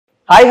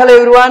Hi hello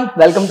everyone,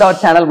 welcome to our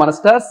channel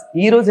మనస్టార్స్.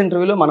 ఈ రోజు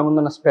ఇంటర్వ్యూలో మన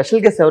ముందున్న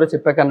స్పెషల్ గెస్ట్ ఎవరో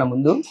చెప్పాకన్నా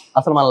ముందు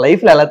అసలు మన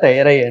లైఫ్లో ఎలా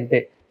తయారయ్యాయి అంటే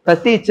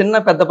ప్రతి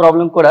చిన్న పెద్ద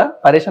ప్రాబ్లం కూడా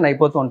పరేషాన్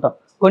అయిపోతూ ఉంటాం.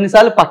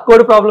 కొన్నిసార్లు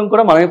పక్కోడి ప్రాబ్లం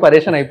కూడా మనమే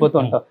పరేషాన్ అయిపోతూ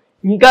ఉంటాం.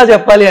 ఇంకా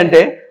చెప్పాలి అంటే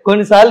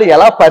కొన్నిసార్లు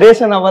ఎలా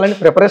పరేషాన్ అవ్వాలని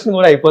ప్రిపరేషన్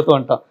కూడా అయిపోతూ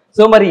ఉంటాం.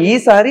 సో మరి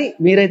ఈసారి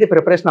మీరైతే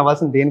ప్రిపరేషన్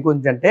అవ్వాల్సింది దేని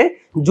గురించి అంటే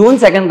June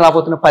 2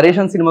 రాబోతున్న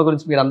పరేషాన్ సినిమా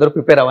గురించి మీరు అందరూ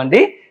ప్రిపేర్ అవ్వండి.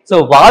 సో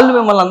వాళ్ళు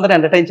మిమ్మల్ని అందరూ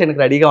ఎంటర్టైన్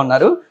చేయడానికి రెడీగా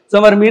ఉన్నారు. సో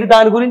మరి మీరు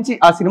దాని గురించి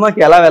ఆ సినిమాకి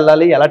ఎలా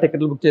వెళ్ళాలి, ఎలా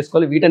టికెట్లు బుక్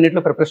చేసుకోవాలి,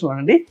 వీటన్నిటిలో ప్రిపరేషన్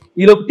ఉండండి.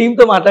 ఈ లోపు టీమ్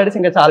తో మాట్లాడేసి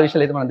ఇంకా చాలా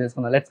విషయాలు అయితే మనం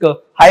తెలుసుకుందాం. Let's go.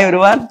 Hi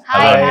everyone.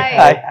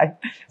 Hi.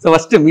 So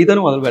first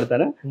మీతోనే మొదలు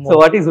పెడతాను. సో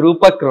వాట్ ఈస్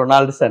రూపక్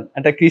రొనాల్డసన్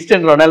అంటే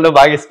క్రిస్టియన్ రొనాల్డో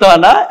బాగా ఇష్టం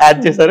అన్న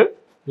యాడ్ చేశారు?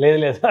 లేదు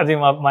లేదు, అది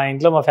మా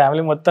ఇంట్లో మా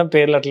ఫ్యామిలీ మొత్తం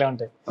పేర్లు అట్లే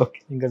ఉంటాయి.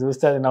 ఇంకా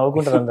చూస్తే అది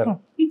నవ్వుకుంటారు అందరు.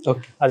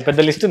 అది పెద్ద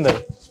లిస్ట్ ఉంది,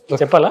 అది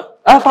చెప్పాలా?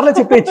 పర్లేదు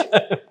చెప్పేయచ్చు.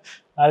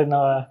 అది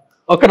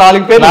ఒక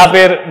 4 పేరు.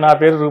 నా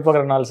పేరు రూపక్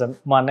రొనాల్డసన్,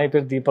 మా అన్నయ్య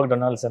పేరు దీపక్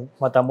డొనాల్డ్సన్,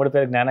 మా తమ్ముడి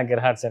పేరు జ్ఞాన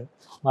గెర్హార్డ్సన్,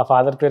 మా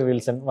ఫాదర్ పేరు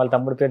విల్సన్, వాళ్ళ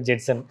తమ్ముడి పేరు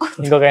జెడ్సన్,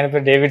 ఇంకొక ఆయన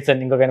పేరు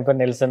డేవిడ్సన్, ఇంకొక ఆయన పేరు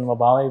నెల్సన్, మా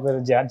బావయ్య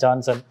పేరు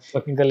జాన్సన్,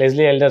 ఇంకా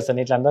లెస్లీ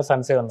ఎల్డర్సన్. ఇట్లా అందరూ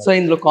సన్సే ఉన్నారు. సో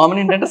ఇందులో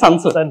కామన్ ఏంటంటే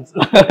సన్స్.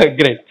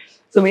 గ్రేట్.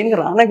 సో మెయిన్ గా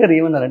రానా గారు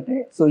ఏమన్నారంటే,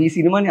 సో ఈ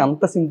సినిమాని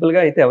అంత సింపుల్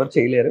గా అయితే ఎవరు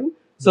చేయలేరు.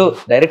 సో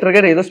డైరెక్టర్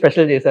గారు ఏదో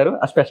స్పెషల్ చేశారు,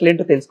 ఆ స్పెషల్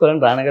ఏంటో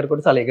తెలుసుకోవాలని రానా గారు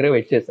కూడా చాలా ఎగరే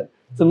వెయిట్ చేశారు.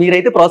 సో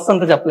మీరైతే ప్రాసెస్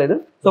అంతా చెప్పలేదు.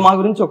 సో మా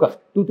గురించి ఒక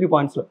 2-3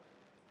 పాయింట్స్ లో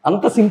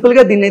అంత సింపుల్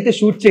గా దీన్ని అయితే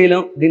షూట్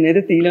చేయలేం, దీన్ని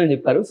అయితే తీయలేం అని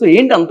చెప్పారు. సో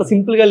ఏంటి అంత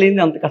సింపుల్ గా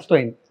లేని అంత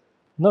కష్టమైంది?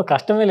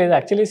 కష్టమే లేదు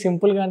యాక్చువల్లీ.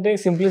 సింపుల్గా అంటే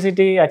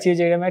సింప్లిసిటీ అచీవ్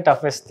చేయడమే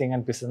టఫెస్ట్ థింగ్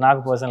అనిపిస్తుంది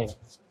నాకు పర్సనల్గా.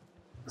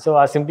 సో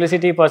ఆ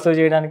సింప్లిసిటీ పర్సూ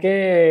చేయడానికే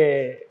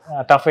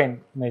టఫ్ అయింది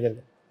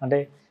మేజర్గా. అంటే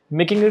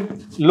making it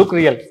look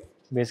real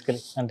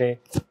basically. అంటే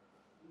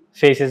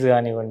ఫేసెస్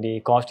కానివ్వండి,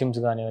 కాస్ట్యూమ్స్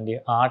కానివ్వండి,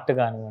 ఆర్ట్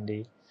కానివ్వండి,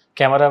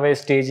 కెమెరా వైజ్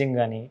స్టేజింగ్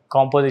కానీ,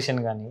 కాంపోజిషన్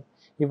కానీ,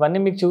 ఇవన్నీ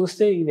మీకు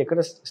చూస్తే ఇది ఎక్కడ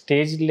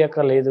స్టేజ్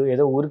లెక్క లేదు,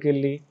 ఏదో ఊరికి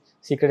వెళ్ళి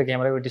సీక్రెట్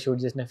కెమెరా పెట్టి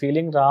షూట్ చేసిన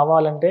ఫీలింగ్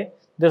రావాలంటే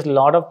this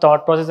lot of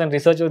thought process and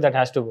research that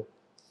has to go.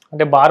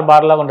 అంటే బార్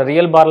లాగా ఉండాలి,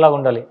 రియల్ బార్ లాగా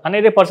ఉండాలి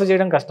అనేది పర్సూ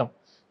చేయడం కష్టం.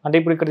 అంటే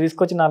ఇప్పుడు ఇక్కడ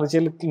తీసుకొచ్చి 4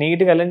 చీరలు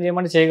నీట్గా అలైన్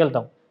చేయమంటే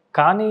చేయగలుగుతాం,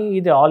 కానీ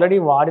ఇది ఆల్రెడీ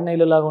వాడిన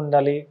ఇల్లులాగా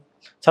ఉండాలి,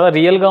 చాలా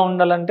రియల్గా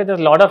ఉండాలంటే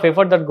this lot of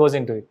effort that goes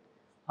in to it.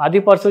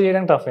 అది పర్సూ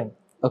చేయడం టఫ్ అయింది.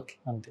 ఓకే,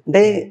 అంటే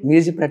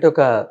మీరు చెప్పినట్టు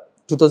ఒక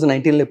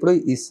 2019లో ఎప్పుడు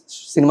ఈ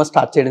సినిమా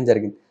స్టార్ట్ చేయడం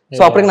జరిగింది.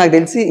 సో అప్పటికి నాకు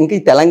తెలిసి ఇంకా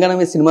ఈ తెలంగాణ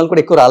మీద సినిమాలు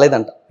కూడా ఎక్కువ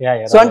రాలేదంట.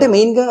 సో అంటే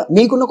మెయిన్ గా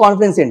మీకున్న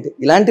కాన్ఫిడెన్స్ ఏంటి,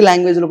 ఇలాంటి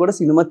లాంగ్వేజ్ లో కూడా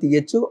సినిమా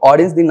తీయచ్చు,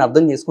 ఆడియన్స్ దీన్ని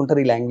అర్థం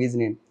చేసుకుంటారు ఈ లాంగ్వేజ్?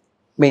 నేను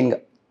మెయిన్ గా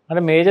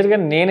అంటే మేజర్గా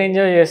నేను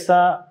ఎంజాయ్ చేస్తా,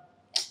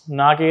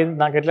 నాకు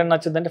ఎట్లా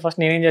నచ్చుద్ది అంటే ఫస్ట్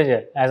నేను ఎంజాయ్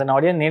చేయాలి. యాజ్ అన్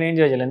ఆడియన్స్ నేను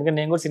ఎంజాయ్ చేయాలి. ఎందుకంటే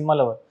నేను కూడా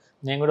సినిమాలో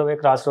నేను కూడా పోయి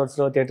క్రాస్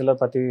రోడ్స్లో థియేటర్లో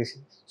ప్రతి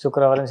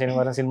శుక్రవారం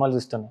శనివారం సినిమాలు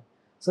చూస్తాను.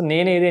 సో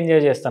నేను ఏది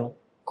ఎంజాయ్ చేస్తాను,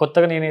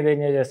 కొత్తగా నేను ఏది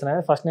ఎంజాయ్ చేస్తాను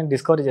అనేది ఫస్ట్ నేను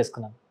డిస్కవరీ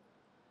చేసుకున్నాను.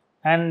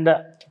 అండ్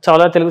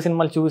చాలా తెలుగు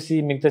సినిమాలు చూసి,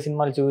 మిగతా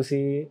సినిమాలు చూసి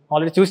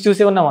ఆల్రెడీ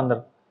చూసే ఉన్నాం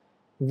అందరం.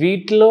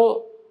 వీటిలో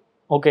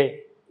ఓకే,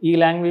 ఈ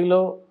లాంగ్వేజ్లో,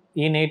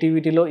 ఈ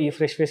నేటివిటీలో, ఈ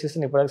ఫ్రెష్ ఫేసెస్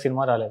ఇప్పటిదాకా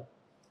సినిమా రాలేదు,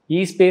 ఈ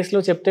స్పేస్లో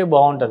చెప్తే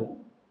బాగుంటుంది.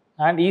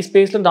 అండ్ ఈ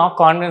స్పేస్లో నాకు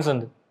కాన్ఫిడెన్స్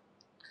ఉంది,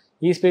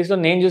 ఈ స్పేస్లో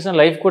నేను చూసిన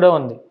లైఫ్ కూడా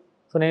ఉంది.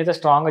 సో నేనైతే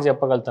స్ట్రాంగ్గా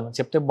చెప్పగలుగుతాను,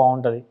 చెప్తే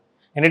బాగుంటుంది,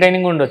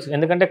 ఎంటర్టైనింగ్ ఉండొచ్చు.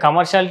 ఎందుకంటే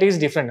కమర్షియాలిటీ ఈజ్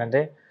డిఫరెంట్.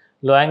 అంటే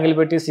లో యాంగిల్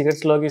పెట్టి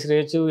సిగరెట్స్లోకి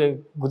శ్రేయచ్చు,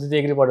 గుద్ది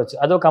ఎగిరి పడవచ్చు,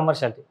 అదో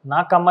కమర్షియాలిటీ.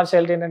 నాకు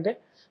కమర్షియాలిటీ ఏంటంటే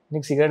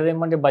నీకు సిగరెట్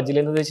తెమ్మంటే బజ్జీలు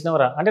ఎందుకు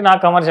తెచ్చినవరా అంటే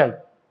నాకు కమర్షియాలిటీ.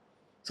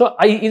 సో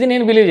ఇది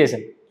నేను బిలీవ్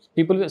చేశాను.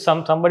 People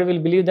somebody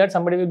will believe that,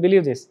 somebody will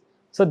believe this.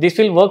 So this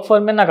will work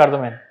for me. నాకు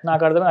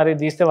అర్థమైంది అరే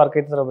తీస్తే వర్క్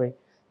అవుతుందా పోయి,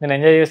 నేను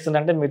ఎంజాయ్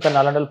చేస్తుందంటే మిగతా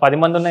 400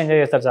 10 మంది ఉన్నా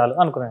ఎంజాయ్ చేస్తారు చాలు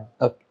అనుకున్నాను.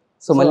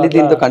 సో మళ్ళీ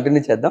దీంతో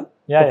కంటిన్యూ చేద్దాం.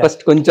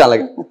 ఫస్ట్ కొంచెం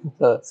అలాగే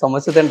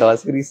సమస్య తింటావా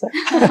సిరీస్?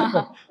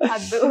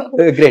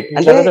 గ్రేట్.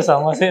 అంటే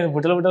సమస్య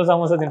బుట్టల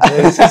సమస్య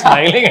తింటారు.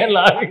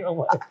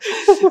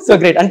 So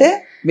great. అంటే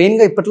మెయిన్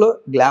గా ఇప్పట్లో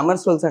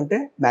గ్లామరస్ రోల్స్ అంటే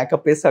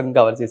మేకప్ వేసి సగం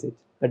కవర్ చేసేది,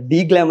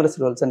 డీ గ్లామరస్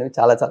రోల్స్ అనేవి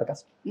చాలా చాలా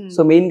కష్టం. సో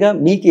మెయిన్ గా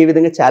మీకు ఏ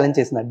విధంగా ఛాలెంజ్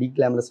చేసిన డీ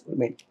గ్లామరస్ రోల్?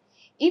 మెయిన్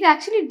ఇది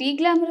యాక్చువల్లీ డీ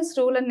గ్లామరస్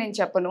రోల్ అని నేను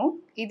చెప్పను,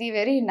 ఇది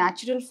వెరీ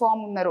న్యాచురల్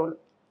ఫామ్ ఉన్న రోల్,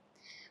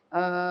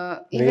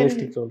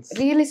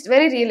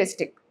 వెరీ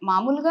రియలిస్టిక్.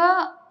 మామూలుగా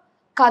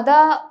కథ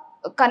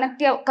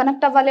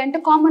కనెక్ట్ అవ్వాలి అంటే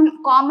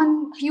కామన్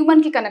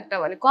హ్యూమన్కి కనెక్ట్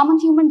అవ్వాలి. కామన్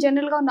హ్యూమన్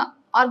జనరల్గా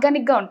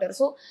ఆర్గానిక్గా ఉంటారు.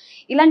 సో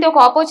ఇలాంటి ఒక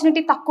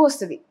ఆపర్చునిటీ తక్కువ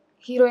వస్తుంది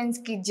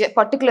హీరోయిన్స్కి.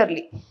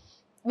 పర్టికులర్లీ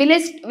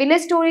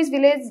విలేజ్ స్టోరీస్,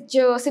 విలేజ్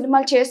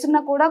సినిమాలు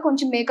చేస్తున్నా కూడా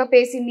కొంచెం మేకప్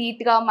వేసి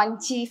నీట్గా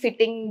మంచి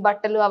ఫిట్టింగ్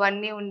బట్టలు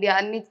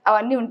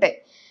అవన్నీ ఉంటాయి.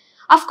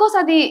 అఫ్ కోర్స్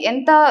అది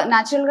ఎంత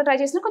న్యాచురల్గా ట్రై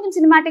చేసినా కొంచెం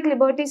సినిమాటిక్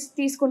లిబర్టీస్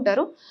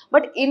తీసుకుంటారు.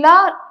 బట్ ఇలా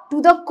టు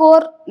ద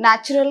కోర్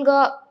న్యాచురల్గా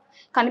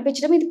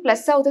కనిపించడం ఇది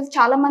ప్లస్ అవుతుంది.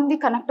 చాలా మంది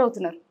కనెక్ట్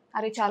అవుతున్నారు,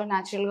 అరే చాలా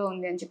న్యాచురల్గా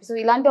ఉంది అని చెప్పి. సో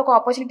ఇలాంటి ఒక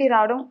ఆపర్చునిటీ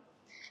రావడం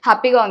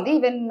హ్యాపీగా ఉంది.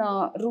 ఈవెన్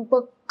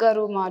రూపక్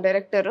గారు మా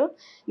డైరెక్టర్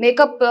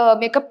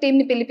మేకప్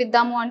టీమ్ని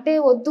పిలిపిద్దాము అంటే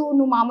వద్దు,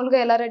 నువ్వు మామూలుగా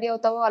ఎలా రెడీ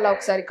అవుతావో అలా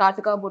ఒకసారి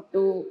కాటుక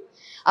బొట్టు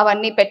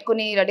అవన్నీ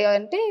పెట్టుకుని రెడీ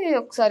అవ్వాలంటే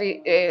ఒకసారి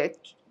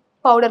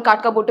పౌడర్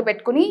కాటుక బొట్టు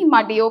పెట్టుకుని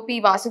మా డిఓపి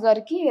వాసు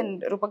గారికి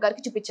అండ్ రూపక్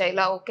గారికి చూపించా,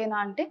 ఇలా ఓకేనా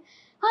అంటే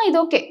ఇది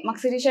ఓకే,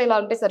 మాకు శిరీష ఇలా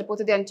ఉంటే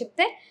సరిపోతుంది అని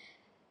చెప్తే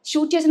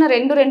షూట్ చేసిన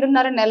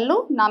 2-2.5 నెలలు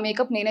నా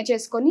మేకప్ నేనే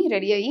చేసుకొని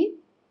రెడీ అయ్యి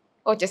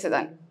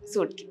వచ్చేసేదాన్ని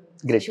షూట్కి.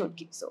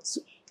 సో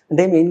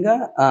అంటే మెయిన్గా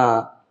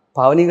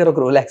పావని గారు ఒక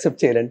రోల్ యాక్సెప్ట్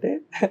చేయాలంటే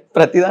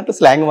ప్రతి దాంట్లో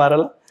slang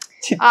మారాలా?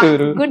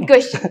 Chittoor. Good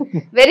question,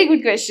 very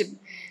good question.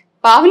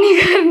 Pavani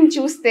గారిని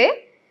చూస్తే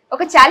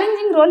ఒక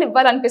ఛాలెంజింగ్ రోల్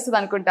ఇవ్వాలనిపిస్తుంది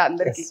అనుకుంటా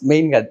అందరికి,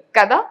 మెయిన్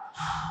కదా.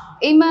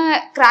 ఈమె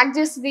క్రాక్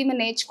చేస్తుంది, ఈమె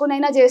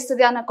నేర్చుకునైనా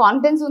చేస్తుంది అన్న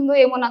కాన్ఫిడెన్స్ ఉందో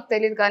ఏమో నాకు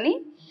తెలియదు, కానీ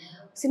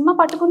సినిమా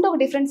పట్టుకుంటే ఒక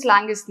డిఫరెంట్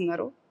స్లాంగ్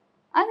ఇస్తున్నారు.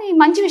 అది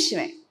మంచి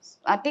విషయమే.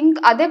 ఐ థింక్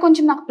అదే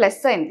కొంచెం నాకు ప్లస్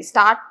అయింది.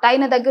 స్టార్ట్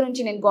అయిన దగ్గర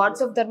నుంచి, నేను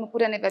గాడ్స్ ఆఫ్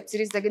ధర్మపురి అనే వెబ్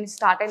సిరీస్ దగ్గర నుంచి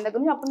స్టార్ట్ అయిన దగ్గర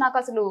నుంచి అప్పుడు నాకు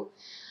అసలు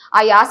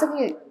ఆ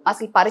యాసకి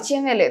అసలు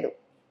పరిచయమే లేదు.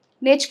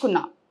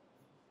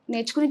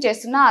 నేర్చుకుని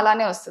చేస్తున్నా,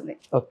 అలానే వస్తుంది.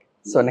 ఓకే,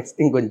 సో నెక్స్ట్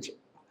థింగ్ కొంచెం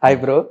హాయ్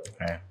బ్రో.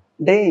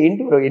 అంటే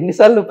ఏంటి బ్రో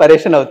ఎన్నిసార్లు నువ్వు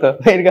పరేషన్ అవుతావు?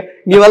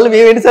 నీ వల్ల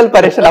మేము ఎన్నిసార్లు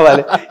పరేషన్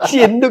అవ్వాలి?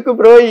 ఎందుకు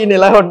బ్రో ఈయన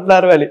ఎలా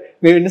ఉంటున్నారు అని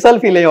మేము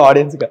ఎన్నిసార్లు ఫీల్ అయ్యాం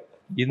ఆడియన్స్ గా.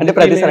 అంటే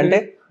ప్రతిసారి అంటే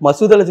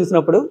మసూదలో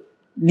చూసినప్పుడు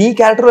నీ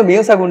క్యారెక్టర్ లో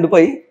మేము సగం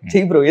ఉండిపోయి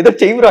చెయ్యి బ్రో, ఏదో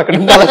చెయ్యి బ్రో, అక్కడ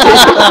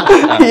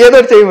ఏదో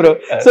చెయ్యి బ్రో.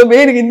 సో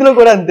మెయిన్ ఇందులో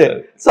కూడా అంతే.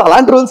 సో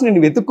అలాంటి రోల్స్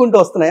నేను వెతుక్కుంటూ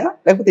వస్తున్నాయా,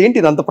 లేకపోతే ఏంటి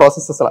ఇదంత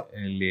ప్రాసెస్ అసలు?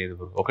 లేదు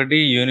బ్రో, ఒకటి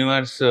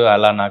యూనివర్స్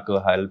అలా నాకు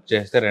హెల్ప్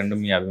చేస్తే, రెండు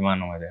మీ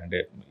అభిమానం అదే.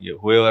 అంటే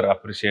హూ ఎవర్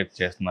అప్రిషియేట్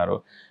చేస్తున్నారు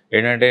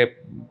ఏంటంటే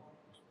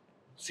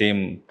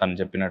సేమ్ తను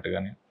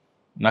చెప్పినట్టుగానే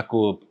నాకు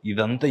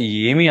ఇదంతా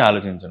ఏమీ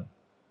ఆలోచించను.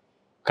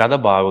 కథ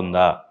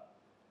బాగుందా,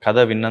 కథ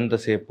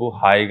విన్నంతసేపు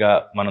హాయిగా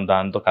మనం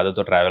దాంతో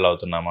కథతో ట్రావెల్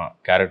అవుతున్నామా,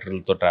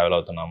 క్యారెక్టర్లతో ట్రావెల్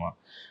అవుతున్నామా.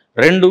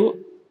 రెండు,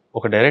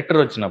 ఒక డైరెక్టర్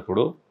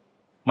వచ్చినప్పుడు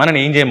మనని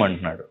ఏం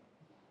చేయమంటున్నాడు,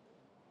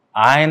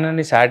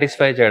 ఆయనని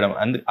సాటిస్ఫై చేయడం.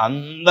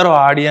 అందరూ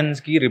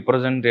ఆడియన్స్కి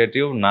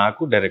రిప్రజెంటేటివ్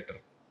నాకు director,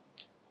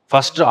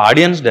 first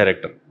audience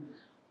director.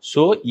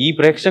 So ఈ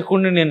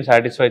ప్రేక్షకుడిని నేను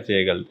సాటిస్ఫై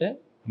చేయగలిగితే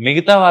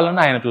మిగతా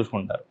వాళ్ళని ఆయన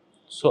చూసుకుంటారు.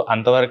 సో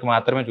అంతవరకు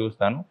మాత్రమే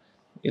చూస్తాను.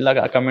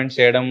 ఇలాగ కమెంట్స్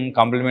చేయడం,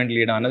 కాంప్లిమెంట్లు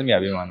ఇవ్వడం అనేది మీ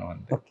అభిమానం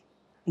అంతే.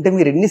 అంటే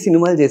మీరు ఎన్ని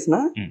సినిమాలు చేసినా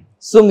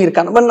సో మీరు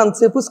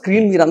కనబడినంతసేపు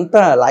స్క్రీన్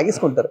మీరంతా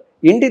లాగేసుకుంటారు.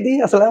 ఏంటిది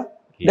అసలు?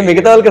 అంటే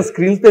మిగతా వాళ్ళకి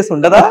స్క్రీన్ స్పేస్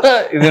ఉండదా?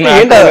 ఇది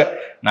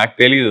నాకు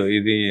తెలీదు.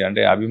 ఇది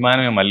అంటే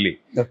అభిమానమే మళ్ళీ.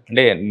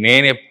 అంటే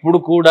నేను ఎప్పుడు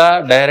కూడా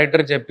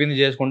డైరెక్టర్ చెప్పింది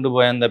చేసుకుంటూ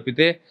పోయాను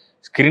తప్పితే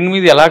స్క్రీన్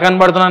మీద ఎలా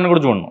కనబడుతున్నాను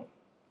కూడా చూడను.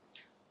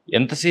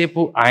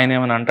 ఎంతసేపు ఆయన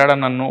ఏమైనా అంటాడా,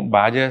 నన్ను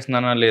బాగా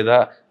చేస్తున్నానా లేదా,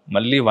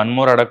 మళ్ళీ వన్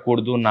మోర్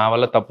అడగకూడదు, నా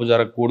వల్ల తప్పు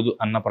జరగకూడదు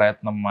అన్న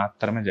ప్రయత్నం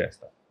మాత్రమే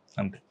చేస్తా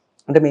అంతే.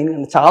 అంటే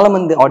మెయిన్ చాలా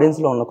మంది ఆడియన్స్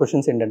లో ఉన్న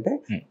క్వశ్చన్స్ ఏంటంటే,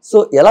 సో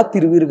ఎలా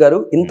తిరువీర్ గారు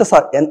ఇంత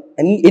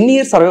ఎన్ని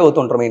ఇయర్స్ సర్వే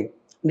అవుతుంటారు? మెయిన్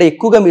అంటే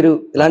ఎక్కువగా మీరు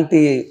ఇలాంటి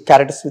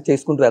క్యారెక్టర్స్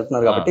చేసుకుంటూ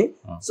వెళ్తున్నారు కాబట్టి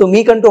సో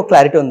మీకంటూ ఒక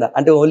క్లారిటీ ఉందా,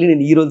 అంటే ఓన్లీ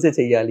నేను ఈ రోల్సే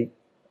చెయ్యాలి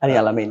అని?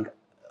 అలా మెయిన్ గా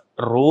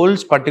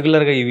రోల్స్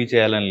పర్టికులర్గా ఇవి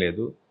చేయాలని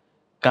లేదు,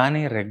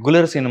 కానీ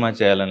రెగ్యులర్ సినిమా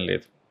చేయాలని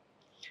లేదు.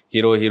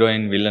 హీరో,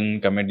 హీరోయిన్, విలన్,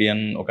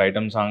 కమెడియన్, ఒక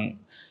ఐటమ్ సాంగ్,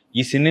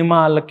 ఈ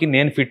సినిమాలకి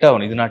నేను ఫిట్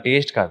అవ్వను. ఇది నా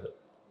టేస్ట్ కాదు.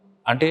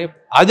 అంటే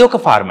అది ఒక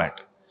ఫార్మాట్,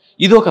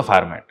 ఇది ఒక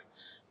ఫార్మాట్.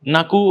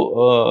 నాకు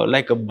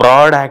లైక్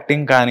బ్రాడ్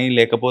యాక్టింగ్ కానీ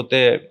లేకపోతే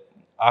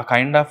ఆ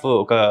కైండ్ ఆఫ్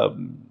ఒక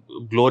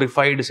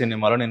గ్లోరిఫైడ్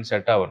సినిమాలో నేను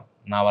సెట్ అవ్వను,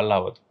 నా వల్ల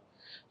అవ్వదు.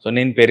 సో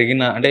నేను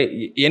పెరిగిన అంటే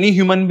ఎనీ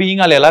హ్యూమన్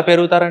బీయింగ్ వాళ్ళు ఎలా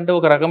పెరుగుతారంటే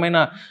ఒక రకమైన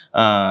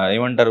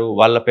ఏమంటారు,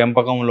 వాళ్ళ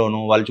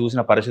పెంపకంలోనూ వాళ్ళు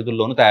చూసిన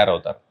పరిస్థితుల్లోనూ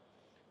తయారవుతారు.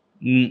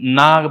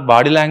 నా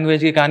బాడీ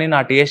లాంగ్వేజ్కి కానీ,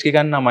 నా టేస్ట్కి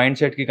కానీ, నా మైండ్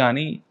సెట్కి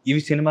కానీ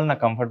ఇవి సినిమాలు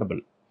నాకు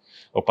కంఫర్టబుల్.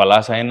 ఒక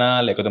పలాస్ అయినా,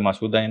 లేకపోతే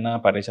మసూద్ అయినా,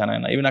 పరేషాన్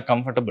అయినా, ఇవి నాకు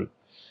కంఫర్టబుల్.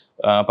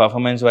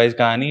 పర్ఫార్మెన్స్ వైజ్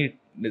కానీ,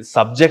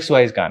 సబ్జెక్ట్స్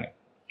వైజ్ కానీ.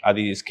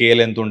 అది స్కేల్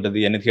ఎంత ఉంటుంది,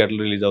 ఎన్ని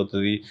థియేటర్లు రిలీజ్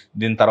అవుతుంది,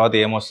 దీని తర్వాత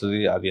ఏమొస్తుంది,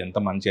 అది ఎంత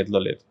మన చేతిలో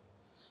లేదు.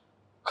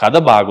 కథ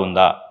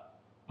బాగుందా,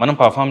 మనం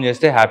పర్ఫామ్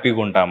చేస్తే హ్యాపీగా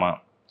ఉంటామా,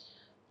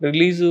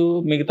 రిలీజు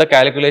మిగతా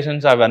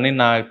క్యాలిక్యులేషన్స్ అవన్నీ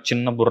నా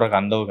చిన్న బుర్రకు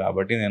అందవు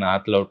కాబట్టి నేను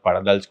ఆటలో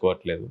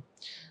పడదలుచుకోవట్లేదు.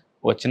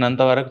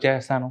 వచ్చినంత వరకు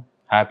చేస్తాను,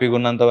 హ్యాపీగా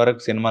ఉన్నంత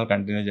వరకు సినిమాలు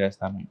కంటిన్యూ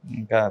చేస్తాను.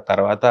 ఇంకా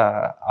తర్వాత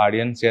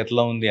ఆడియన్స్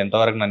చేతిలో ఉంది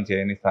ఎంతవరకు నన్ను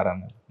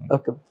చేయనిస్తారన్నది.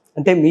 ఓకే,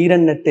 అంటే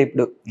మీరన్నట్టే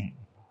ఇప్పుడు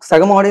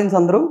సగం ఆడియన్స్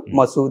అందరూ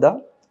మసూదా,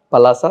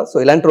 పలాస, సో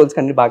ఇలాంటి రోల్స్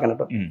కన్నీ బాగా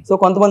కనెక్ట్ అవుతుంది. సో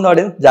కొంతమంది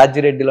ఆడియన్స్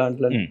జార్జి రెడ్డి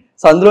లాంటి,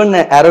 సో అందులో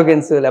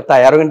ఆరోగెన్స్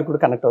లేకపోతే ఆరోగెంట్ కూడా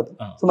కనెక్ట్ అవుతుంది.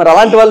 సో మరి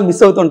అలాంటి వాళ్ళు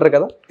మిస్ అవుతుంటారు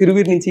కదా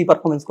తిరువీర్ నుంచి ఈ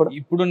పర్ఫార్మెన్స్ కూడా.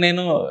 ఇప్పుడు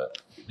నేను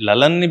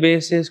లలన్ని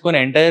బేస్ చేసుకొని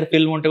ఎంటైర్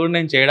ఫిల్మ్ ఉంటే కూడా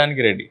నేను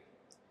చేయడానికి రెడీ.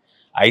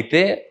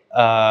 అయితే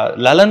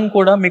లలన్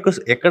కూడా మీకు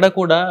ఎక్కడ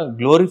కూడా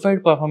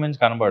గ్లోరిఫైడ్ పర్ఫార్మెన్స్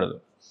కనబడదు,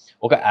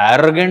 ఒక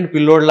ఆరోగెంట్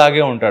పిల్లోడ్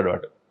లాగే ఉంటాడు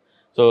వాడు.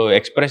 సో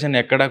ఎక్స్ప్రెషన్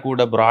ఎక్కడ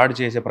కూడా బ్రాడ్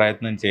చేసే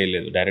ప్రయత్నం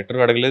చేయలేదు,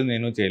 డైరెక్టర్ అడగలేదు,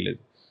 నేను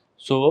చేయలేదు.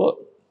 సో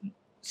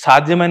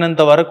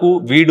సాధ్యమైనంత వరకు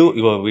వీడు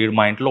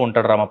మా ఇంట్లో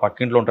ఉంటాడరా, మా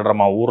పక్కింట్లో ఉంటాడరా,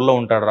 మా ఊర్లో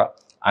ఉంటాడరా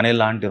అనే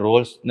లాంటి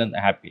రోల్స్ నేను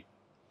హ్యాపీ.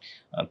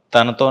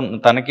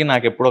 తనకి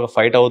నాకు ఎప్పుడు ఒక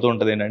ఫైట్ అవుతూ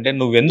ఉంటుంది ఏంటంటే,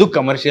 నువ్వెందుకు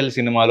కమర్షియల్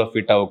సినిమాలో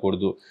ఫిట్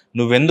అవ్వకూడదు,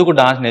 నువ్వెందుకు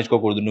డాన్స్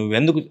నేర్చుకోకూడదు,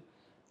 నువ్వెందుకు.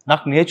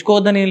 నాకు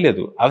నేర్చుకోవద్దని ఏం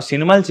లేదు, అవి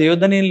సినిమాలు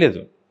చేయొద్దని ఏం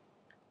లేదు,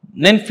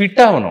 నేను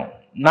ఫిట్ అవ్వను,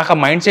 నాకు ఆ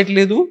మైండ్ సెట్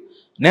లేదు,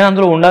 నేను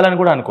అందులో ఉండాలని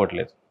కూడా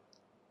అనుకోవట్లేదు.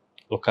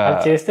 ఒక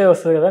చేస్తే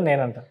వస్తుంది కదా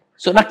నేనంట.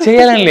 సో నాకు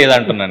చేయాలని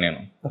లేదంటున్నా నేను.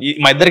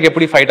 మా ఇద్దరికి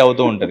ఎప్పుడు ఫైట్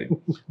అవుతూ ఉంటుంది.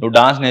 నువ్వు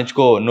డాన్స్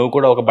నేర్చుకో, నువ్వు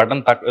కూడా ఒక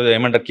బటన్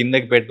ఏమంటారు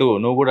కిందకి పెట్టు,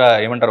 నువ్వు కూడా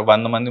ఏమంటారు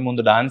 100 మంది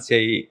ముందు డాన్స్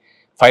చేయి,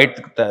 ఫైట్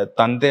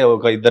తంతే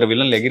ఒక ఇద్దరు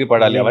విలన్లు ఎగిరి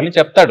పడాలి, అవన్నీ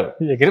చెప్తాడు.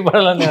 ఎగిరి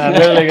పడాలని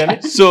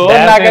సో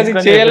నాకు అది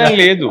చేయాలని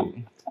లేదు.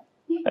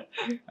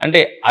 అంటే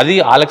అది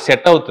వాళ్ళకి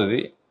సెట్ అవుతుంది,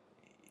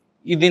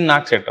 ఇది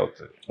నాకు సెట్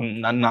అవుతుంది,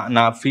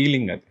 నా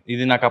ఫీలింగ్ అది,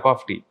 ఇది నా కప్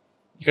ఆఫ్ టీ.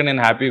 ఇక్కడ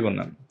నేను హ్యాపీగా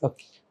ఉన్నాను.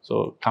 సో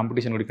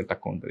కాంపిటీషన్ కూడా ఇక్కడ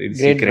తక్కువ ఉంటుంది. ఇది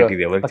Great సీక్రెట్, bro.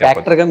 ఇది ఎవరికి ఒక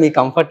యాక్టర్ గా మీ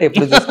కంఫర్ట్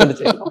ఎప్పుడు చూసుకుంటూ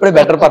చేయండి. అప్పుడే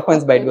బెటర్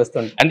పర్ఫార్మెన్స్ బయటకు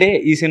వస్తుంది. అంటే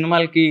ఈ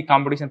సినిమాలకి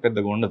కాంపిటీషన్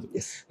పెద్దగా ఉండదు.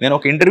 నేను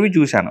ఒక ఇంటర్వ్యూ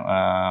చూశాను,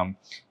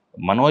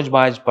 మనోజ్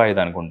బాజ్పాయ్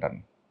అనుకుంటాను.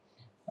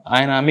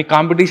 ఆయన మీ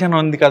కాంపిటీషన్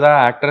ఉంది కదా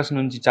యాక్టర్స్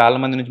నుంచి, చాలా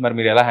మంది నుంచి, మరి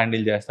మీరు ఎలా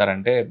హ్యాండిల్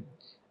చేస్తారంటే,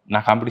 నా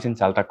కాంపిటీషన్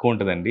చాలా తక్కువ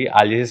ఉంటుందండి,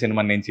 వాళ్ళు చేసే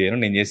సినిమా నేను చేయను,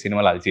 నేను చేసే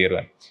సినిమాలు వాళ్ళు చేయరు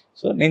అని.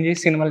 సో నేను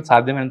చేసే సినిమాలు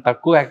సాధ్యమైన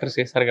తక్కువ యాక్టర్స్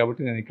చేస్తారు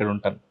కాబట్టి నేను ఇక్కడ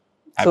ఉంటాను.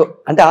 సో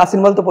అంటే ఆ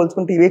సినిమాలతో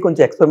పోల్చుకుంటే ఇవే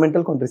కొంచెం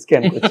ఎక్స్పెరిమెంటల్, కొంచెం రిస్కీ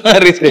అనుకోవచ్చు.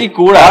 రిస్కీ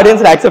కూడా,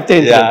 ఆడియన్స్ యాక్సెప్ట్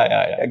చేయండి.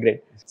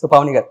 గ్రేట్. సో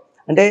పవని గారు,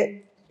 అంటే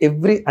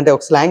అంటే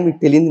ఒక స్లాంగ్ మీకు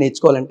తెలియదు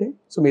నేర్చుకోవాలంటే,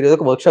 సో మీరు ఏదో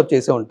ఒక వర్క్ షాప్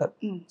చేసే ఉంటారు.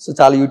 సో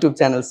చాలా యూట్యూబ్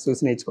ఛానల్స్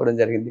చూసి నేర్చుకోవడం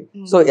జరిగింది.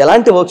 సో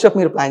ఎలాంటి వర్క్ షాప్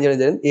మీరు ప్లాన్ చేయడం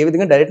జరిగింది, ఏ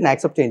విధంగా డైరెక్ట్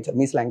యాక్సెప్ట్ చేయించారు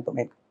మీ స్లాంగ్ తో?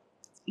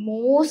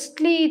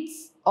 Mostly it's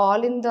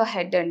all in the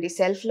head అండి,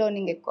 సెల్ఫ్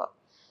లెర్నింగ్ ఎక్కువ.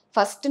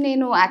 ఫస్ట్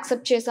నేను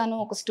యాక్సెప్ట్ చేశాను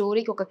ఒక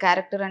స్టోరీకి ఒక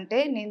క్యారెక్టర్ అంటే,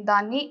 నేను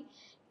దాన్ని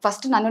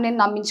ఫస్ట్ నన్ను నేను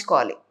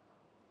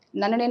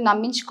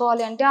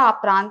నమ్మించుకోవాలి అంటే ఆ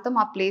ప్రాంతం,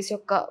 ఆ ప్లేస్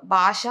యొక్క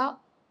భాష,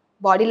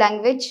 బాడీ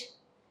లాంగ్వేజ్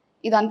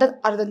ఇదంతా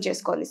అర్థం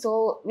చేసుకోవాలి. సో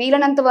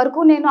వీలైనంత వరకు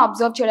నేను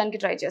అబ్జర్వ్ చేయడానికి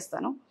ట్రై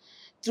చేస్తాను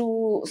త్రూ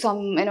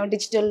సమ్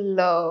డిజిటల్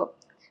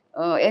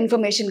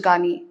ఇన్ఫర్మేషన్.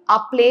 కానీ ఆ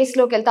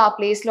ప్లేస్లోకి వెళ్తే ఆ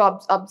ప్లేస్లో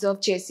అబ్జర్వ్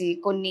చేసి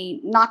కొన్ని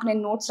నాకు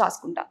నేను నోట్స్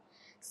రాసుకుంటా.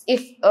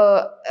 ఇఫ్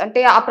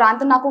అంటే ఆ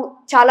ప్రాంతం నాకు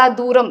చాలా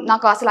దూరం,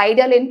 నాకు అసలు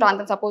ఐడియా లేని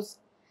ప్రాంతం, సపోజ్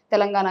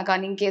తెలంగాణ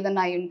కానీ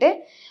ఇంకేదన్నా అయి ఉంటే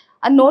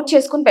అది నోట్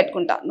చేసుకొని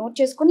పెట్టుకుంటా. నోట్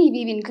చేసుకొని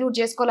ఇవి ఇంక్లూడ్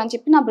చేసుకోవాలని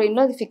చెప్పి నా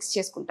బ్రెయిన్లో అది ఫిక్స్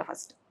చేసుకుంటా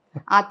ఫస్ట్.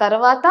 ఆ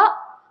తర్వాత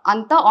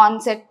అంతా ఆన్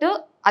సెట్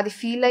అది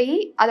ఫీల్ అయ్యి,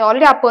 అది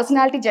ఆల్రెడీ ఆ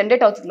పర్సనాలిటీ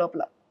జనరేట్ అవుతుంది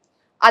లోపల,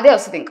 అదే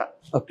వస్తుంది ఇంకా.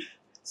 ఓకే.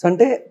 సో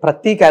అంటే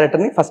ప్రతి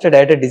క్యారెక్టర్ని ఫస్ట్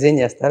డైరెక్టర్ డిజైన్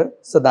చేస్తారు.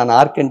 సో దాని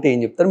ఆర్క్ అంటే ఏం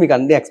చెప్తారు, మీకు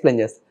అన్ని ఎక్స్ప్లెయిన్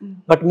చేస్తారు.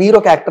 బట్ మీరు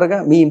ఒక యాక్టర్గా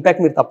మీ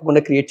ఇంపాక్ట్ మీరు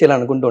తప్పకుండా క్రియేట్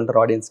చేయాలనుకుంటూ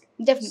ఉంటారు ఆడియన్స్కి.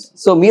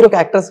 సో మీరు ఒక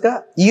యాక్టర్స్గా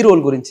ఈ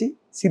రోల్ గురించి,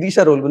 శిరీష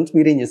రోల్ గురించి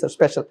మీరు ఏం చేస్తారు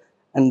స్పెషల్?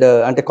 అండ్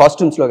అంటే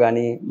కాస్ట్యూమ్స్లో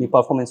కానీ మీ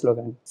పర్ఫార్మెన్స్లో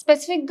కానీ?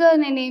 స్పెసిఫిక్గా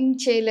నేనేం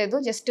చేయలేదు,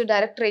 జస్ట్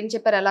డైరెక్టర్ ఏం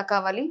చెప్పారు, ఎలా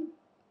కావాలి,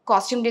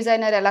 కాస్ట్యూమ్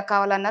డిజైనర్ ఎలా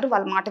కావాలన్నారు,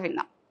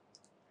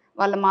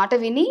 వాళ్ళ మాట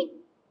విని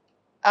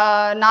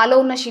నాలో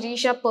ఉన్న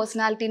శిరీష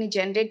పర్సనాలిటీని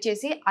జనరేట్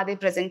చేసి అదే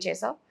ప్రజెంట్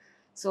చేసా.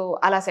 సో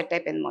అలా సెట్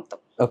అయిపోయింది మొత్తం.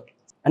 ఓకే.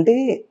 అంటే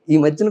ఈ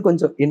మధ్యన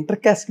కొంచెం inter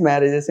caste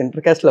marriages,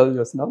 inter caste love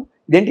చూస్తున్నాం,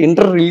 ఇదేంటి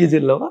ఇంటర్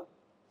రిలీజియన్లో?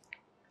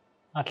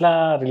 అట్లా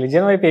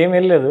రిలీజియన్ వైపు ఏం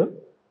వెళ్ళలేదు,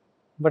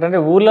 బట్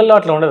అంటే ఊర్లలో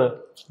అట్లా ఉండదు.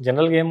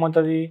 జనరల్గా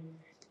ఏమవుతుంది,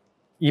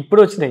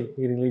 ఇప్పుడు వచ్చినాయి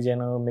ఈ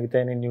రిలీజియన్,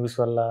 మిగతా న్యూస్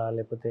వల్ల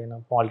లేకపోతే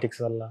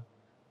పాలిటిక్స్ వల్ల,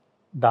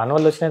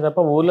 దానివల్ల వచ్చినాయి తప్ప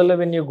ఊళ్ళల్లో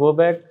వెన్ యూ గో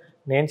బ్యాక్,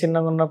 నేను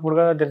చిన్నగా ఉన్నప్పుడు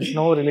కూడా there is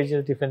no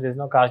religious difference,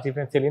 no cost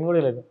difference తెలియని కూడా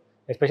లేదు.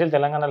 ఎస్పెషల్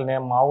తెలంగాణలో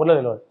మా ఊళ్ళో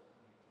తెలియదు.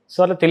 సో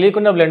అట్లా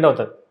తెలియకుండా బ్లెండ్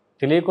అవుతుంది.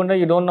 తెలియకుండా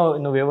యూ డోంట్ నో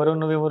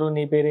నువ్వెవరు,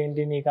 నీ పేరు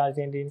ఏంటి, నీ కాస్ట్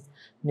ఏంటి,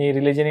 నీ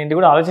రిలీజియన్ ఏంటి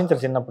కూడా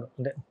ఆలోచించరు చిన్నప్పుడు.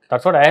 అంటే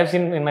that's what I have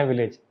seen in my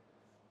village.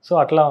 So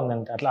అట్లా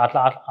ఉందంటే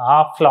అట్లా ఆ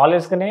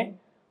ఫ్లాలెస్గానే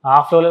ఆ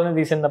ఫ్లోలోనే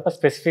తీసాను తప్ప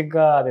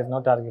స్పెసిఫిక్గా అది నో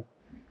టార్గెట్.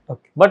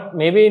 బట్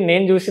మేబీ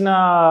నేను చూసిన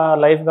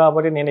లైఫ్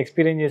కాబట్టి, నేను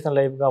ఎక్స్పీరియన్స్ చేసిన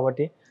లైఫ్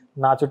కాబట్టి,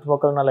 నా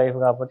చుట్టుపక్కల ఉన్న లైఫ్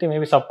కాబట్టి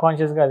మేబీ సబ్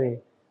కాన్షియస్గా అది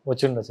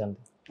వచ్చి ఉండొచ్చు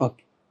అంతే.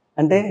 ఓకే.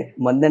 అంటే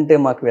మందంటే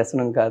మాకు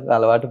వ్యసనం కాదు,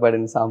 అలవాటు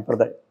పడిన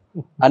సాంప్రదాయం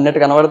అన్నట్టు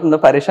కనబడుతుందా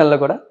పరేషాన్లో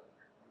కూడా?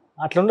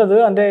 అట్లా ఉండదు,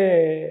 అంటే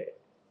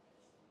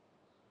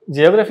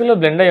జియోగ్రఫీలో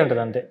బ్లెండ్ అయి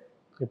ఉంటుంది అంతే.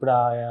 ఇప్పుడు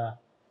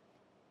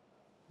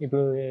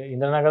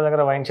ఇంద్రనగర్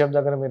దగ్గర వైన్ షాప్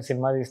దగ్గర మీరు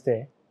సినిమా తీస్తే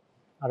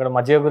అక్కడ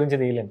మజ్జిగ గురించి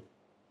తీయలేను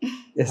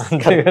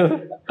అంతే కదా.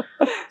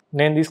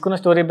 నేను తీసుకున్న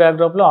స్టోరీ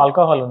బ్యాక్డ్రాప్లో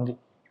ఆల్కహాల్ ఉంది,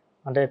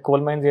 అంటే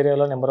కోల్ మైన్స్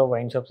ఏరియాలో నెంబర్ ఆఫ్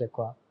వైన్ షాప్స్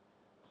ఎక్కువ,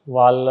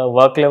 వాళ్ళ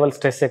వర్క్ లెవెల్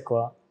స్ట్రెస్ ఎక్కువ,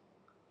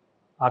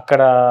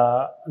 అక్కడ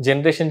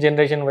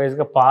జనరేషన్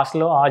వైజ్గా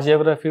పాస్ట్లో ఆ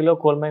జియోగ్రఫీలో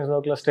కోల్ మైన్స్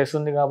వర్క్లో స్ట్రెస్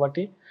ఉంది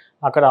కాబట్టి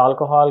అక్కడ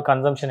ఆల్కహాల్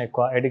కన్జంప్షన్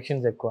ఎక్కువ,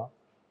 ఎడిక్షన్స్ ఎక్కువ.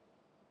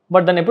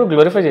 బట్ దాన్ని ఎప్పుడు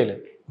గ్లోరిఫై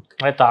చేయలేదు.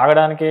 అది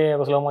తాగడానికి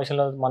ఒక స్లో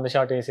మోషన్లో మందు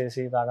షాట్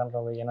వేసేసి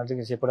తాగడానికి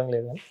ఎనర్జీకి చెప్పడం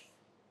లేదు, కానీ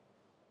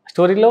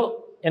స్టోరీలో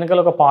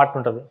వెనకాల ఒక పార్ట్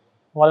ఉంటుంది.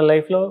 వాళ్ళ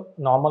లైఫ్లో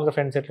నార్మల్గా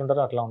ఫ్రెండ్స్ ఎట్లా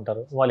ఉంటారో అట్లా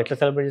ఉంటారు, వాళ్ళు ఎట్లా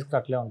సెలబ్రేట్ చేసుకుంటే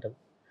అట్లే ఉంటుంది,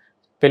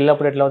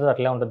 పెళ్ళప్పుడు ఎట్లా అవుతుంది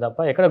అట్లే ఉంటుంది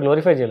తప్ప ఎక్కడ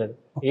గ్లోరిఫై చేయలేదు.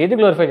 ఏది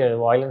గ్లోరిఫై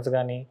చేయలేదు, వాయిలెన్స్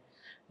కానీ,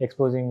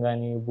 ఎక్స్పోజింగ్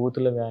కానీ,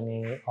 బూతులు కానీ,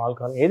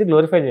 ఆల్కహాల్ ఏది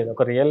గ్లోరిఫై చేయలేదు.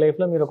 ఒక రియల్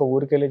లైఫ్లో మీరు ఒక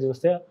ఊరికి వెళ్ళి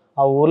చూస్తే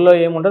ఆ ఊర్లో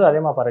ఏముంటుంది అదే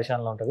మా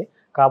పరేషాన్లో ఉంటుంది.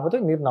 కాకపోతే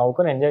మీరు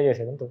నవ్వుకొని ఎంజాయ్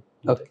చేసేది ఉంటుంది.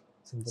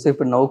 సో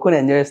ఇప్పుడు నవ్వుకొని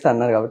ఎంజాయ్ చేస్తా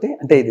అన్నారు కాబట్టి,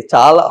 అంటే ఇది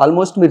చాలా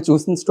ఆల్మోస్ట్ మీరు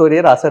చూసిన స్టోరీ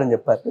రాశారని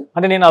చెప్పారు.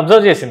 అంటే నేను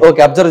అబ్జర్వ్ చేసింది.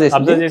 ఓకే, అబ్జర్వ్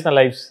చేసిన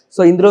లైఫ్.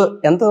 సో ఇందులో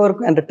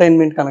ఎంతవరకు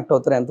ఎంటర్టైన్మెంట్ కనెక్ట్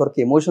అవుతారు, ఎంతవరకు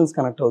ఎమోషన్స్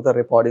కనెక్ట్ అవుతారు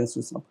రేపు ఆడియన్స్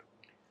చూసినప్పుడు?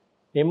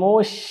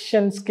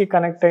 ఎమోషన్స్కి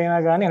కనెక్ట్ అయినా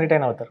కానీ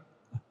ఎంటర్టైన్ అవుతారు,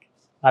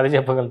 అది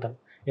చెప్పగలుగుతాను.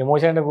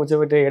 ఎమోషన్ అంటే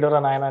కూర్చోబెట్టి ఏడోరా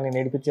నాయన నేను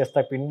ఏడిపించేస్తా,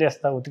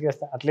 పిండేస్తా,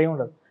 ఉతికేస్తా అట్లే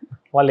ఉండదు.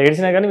 వాళ్ళు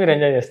ఏడిచినా కానీ మీరు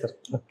ఎంజాయ్ చేస్తారు,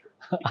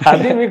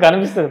 అది మీకు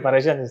అనిపిస్తుంది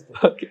పరేషాన్ చేస్తే.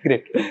 Okay,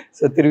 great.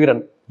 సో తిరువీర్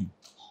అన్న,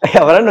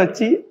 ఎవరన్నా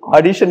వచ్చి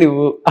ఆడిషన్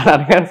ఇవ్వు అని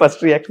అనగానే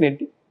ఫస్ట్ రియాక్షన్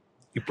ఏంటి?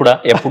 ఎప్పుడు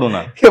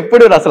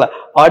అసలు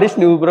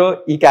ఆడిషన్ ఇవ్వు బ్రో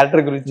ఈ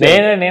క్యారెక్టర్ గురించి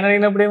నేను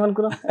అడిగినప్పుడు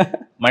ఏమనుకున్నా,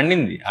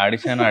 మండింది.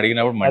 ఆడిషన్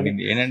అడిగినప్పుడు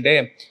మండింది. ఏంటంటే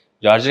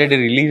జార్జ్ రెడ్డి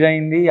రిలీజ్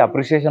అయింది,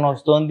 అప్రిషియేషన్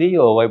వస్తుంది,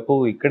 ఓవైపు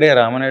ఇక్కడే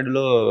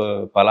రామనాయుడులో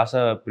పలాస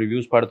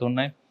ప్రివ్యూస్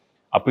పడుతున్నాయి,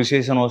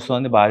 అప్రిషియేషన్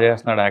వస్తుంది, బాగా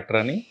చేస్తున్నాడు యాక్టర్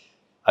అని.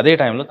 అదే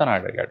టైంలో తను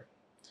అడిగాడు,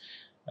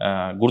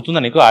 గుర్తుందా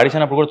నీకు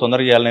ఆడిషన్ అప్పుడు కూడా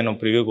తొందరగా చేయాలి నేను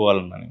ప్రివ్యూకి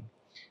పోవాలన్నాను.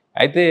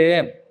 అయితే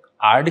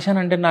ఆడిషన్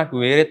అంటే నాకు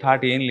వేరే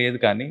థాట్ ఏం లేదు,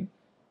 కానీ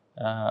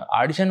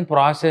ఆడిషన్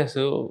ప్రాసెస్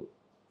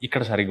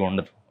ఇక్కడ సరిగ్గా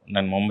ఉండదు.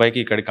 నేను ముంబైకి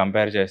ఇక్కడికి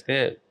కంపేర్ చేస్తే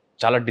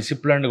చాలా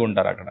డిసిప్లిన్డ్గా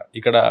ఉంటారు అక్కడ.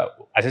 ఇక్కడ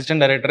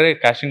అసిస్టెంట్ డైరెక్టరే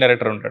కాస్టింగ్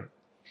డైరెక్టర్ ఉంటాడు.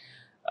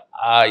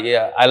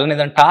 అలానే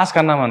ఏదైనా టాస్క్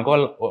అన్నాం అనుకో,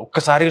 వాళ్ళు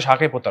ఒక్కసారిగా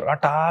షాక్ అయిపోతారు. ఆ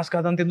టాస్క్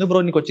అదంతా ఎందుకు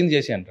బ్రో నీకు వచ్చింది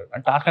చేసి అంటారు. ఆ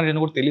టాస్క్ అంటే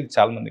ఎందుకు కూడా తెలియదు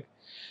చాలామందికి.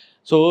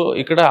 సో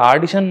ఇక్కడ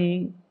ఆడిషన్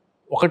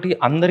ఒకటి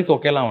అందరికీ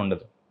ఒకేలా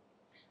ఉండదు.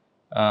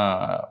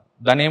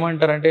 దాన్ని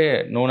ఏమంటారంటే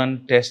నువ్వు నన్ను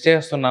టెస్ట్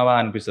చేస్తున్నావా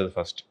అనిపిస్తుంది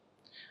ఫస్ట్.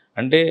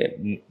 అంటే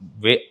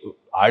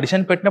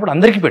ఆడిషన్ పెట్టినప్పుడు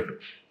అందరికీ పెట్టు,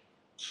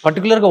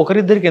 పర్టికులర్గా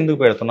ఒకరిద్దరికి ఎందుకు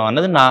పెడుతున్నావు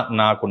అన్నది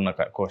నాకున్న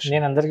క్వశ్చన్.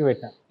 నేను అందరికీ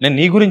పెట్టినా. నేను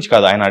నీ గురించి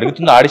కాదు, ఆయన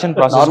అడుగుతుంది ఆడిషన్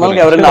ప్రాసెస్.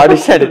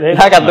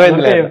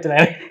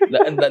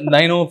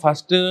 నేను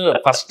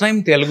ఫస్ట్ టైం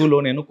తెలుగులో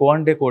నేను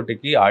కోంటే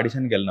కోటికి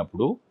ఆడిషన్కి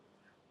వెళ్ళినప్పుడు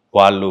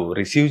వాళ్ళు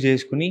రిసీవ్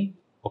చేసుకుని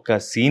ఒక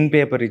సీన్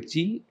పేపర్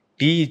ఇచ్చి,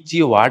 టీ ఇచ్చి,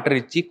 వాటర్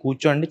ఇచ్చి,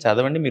 కూర్చోండి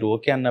చదవండి మీరు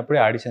ఓకే అన్నప్పుడే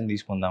ఆడిషన్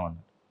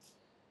తీసుకుందామన్నారు.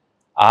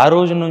 ఆ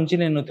రోజు నుంచి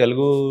నేను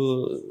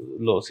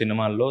తెలుగులో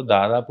సినిమాల్లో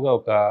దాదాపుగా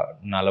ఒక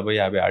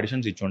 40-50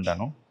 ఆడిషన్స్ ఇచ్చి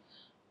ఉంటాను.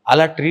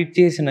 అలా ట్రీట్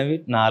చేసినవి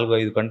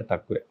 4-5 కంటే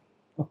తక్కువే.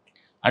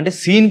 అంటే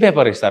సీన్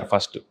పేపర్ ఇస్తారు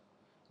ఫస్ట్,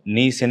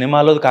 నీ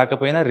సినిమాలో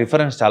కాకపోయినా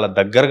రిఫరెన్స్ చాలా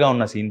దగ్గరగా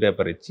ఉన్న సీన్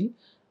పేపర్ ఇచ్చి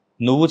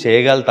నువ్వు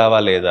చేయగలుగుతావా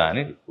లేదా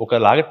అని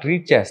ఒకలాగా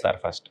ట్రీట్ చేస్తారు.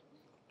 ఫస్ట్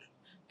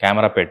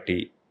కెమెరా పెట్టి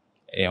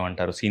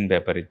ఏమంటారు సీన్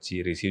పేపర్ ఇచ్చి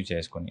రిసీవ్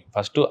చేసుకొని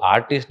ఫస్ట్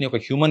ఆర్టిస్ట్ని ఒక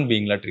హ్యూమన్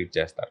బీయింగ్లా ట్రీట్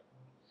చేస్తారు.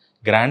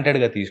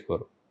 గ్రాంటెడ్గా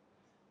తీసుకోరు.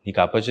 నీకు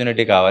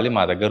ఆపర్చునిటీ కావాలి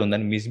మా దగ్గర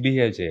ఉందని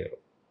మిస్బిహేవ్ చేయరు.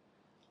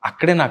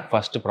 అక్కడే నాకు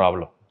ఫస్ట్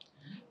ప్రాబ్లం.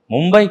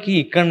 ముంబైకి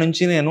ఇక్కడ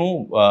నుంచి నేను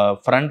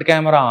ఫ్రంట్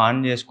కెమెరా ఆన్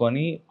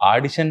చేసుకొని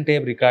ఆడిషన్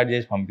టేప్ రికార్డ్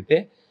చేసి పంపితే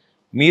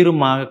మీరు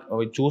మా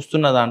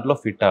చూస్తున్న దాంట్లో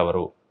ఫిట్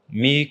అవ్వరు,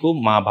 మీకు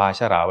మా భాష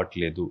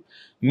రావట్లేదు,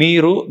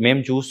 మేము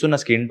చూస్తున్న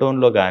స్కిన్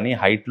టోన్లో కానీ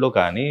హైట్లో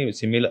కానీ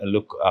సిమిలర్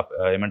లుక్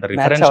ఏమంటారు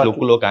రిఫరెన్స్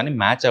లుక్లో కానీ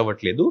మ్యాచ్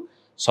అవ్వట్లేదు,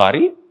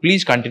 sorry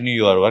please continue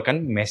your work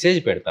అని మెసేజ్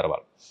పెడతారు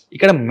వాళ్ళు.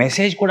 ఇక్కడ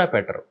మెసేజ్ కూడా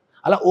పెట్టరు,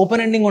 అలా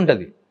ఓపెన్ ఎండింగ్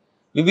ఉంటుంది.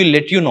 We will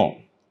let you know,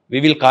 we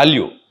will call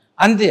you,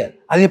 అంతే.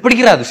 అది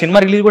ఎప్పటికీ రాదు, సినిమా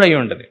రిలీజ్ కూడా అయ్యి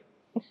ఉంటుంది.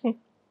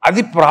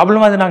 అది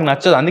ప్రాబ్లం, అది నాకు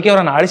నచ్చదు. అందుకే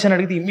ఎవరైనా ఆడిషన్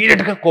అడిగితే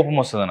ఇమీడియట్గా కోపం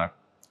వస్తుంది నాకు.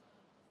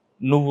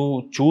 నువ్వు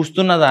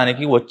చూస్తున్న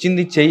దానికి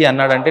వచ్చింది చెయ్యి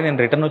అన్నాడంటే నేను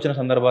రిటర్న్ వచ్చిన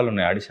సందర్భాలు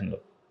ఉన్నాయి ఆడిషన్లో.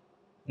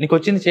 నీకు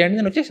వచ్చింది చేయండి,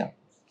 నేను వచ్చేసాను,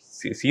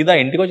 సీదా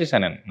ఇంటికి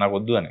వచ్చేసాను నేను, నాకు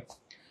వద్దు అని.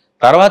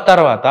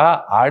 తర్వాత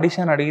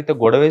ఆడిషన్ అడిగితే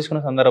గొడవ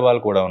వేసుకున్న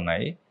సందర్భాలు కూడా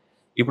ఉన్నాయి.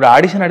 ఇప్పుడు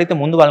ఆడిషన్ అడిగితే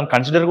ముందు వాళ్ళని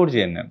కన్సిడర్ కూడా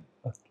చేయను నేను.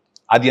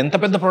 అది ఎంత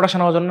పెద్ద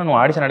ప్రొడక్షన్ హౌస్ ఉన్నా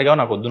నువ్వు ఆడిషన్ అడిగావు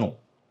నాకు వద్దు, నువ్వు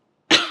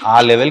ఆ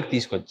లెవెల్కి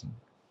తీసుకొచ్చింది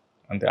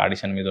అంతే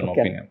ఆడిషన్ మీద ఉన్న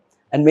ఒపీనియన్.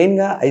 అండ్ మెయిన్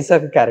గా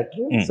ఐసాక్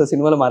క్యారెక్టర్ సో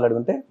సినిమాలో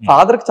మాట్లాడుకుంటే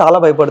ఫాదర్ కి చాలా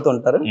భయపడుతూ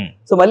ఉంటారు.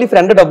 సో మళ్ళీ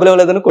ఫ్రెండ్ డబ్బులు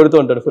ఇవ్వలేదని కొడుతూ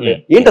ఉంటాడు ఫుల్.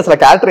 ఏంటి అసలు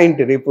క్యారెక్టర్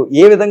ఏంటి, రేపు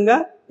ఏ విధంగా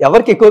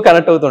ఎవరికి ఎక్కువ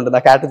కనెక్ట్ అవుతుంటుంది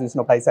ఆ క్యారెక్టర్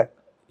చూసినప్పుడు ఐసాక్?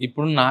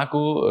 ఇప్పుడు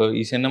నాకు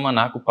ఈ సినిమా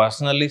నాకు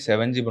పర్సనల్లీ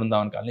 7G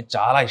బృందావన్ కాలనీ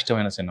చాలా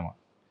ఇష్టమైన సినిమా.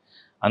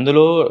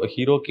 అందులో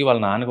హీరోకి వాళ్ళ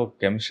నాన్నకి ఒక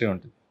కెమిస్ట్రీ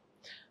ఉంటుంది,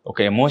 ఒక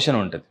ఎమోషన్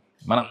ఉంటుంది,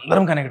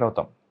 మనందరం కనెక్ట్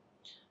అవుతాం.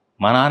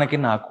 మా నాన్నకి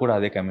నాకు కూడా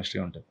అదే కెమిస్ట్రీ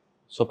ఉంటుంది.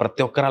 సో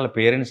ప్రతి ఒక్కరు వాళ్ళ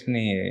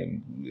పేరెంట్స్ని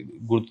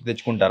గుర్తు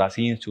తెచ్చుకుంటారు ఆ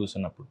సీన్స్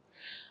చూస్తున్నప్పుడు.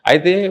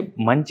 అయితే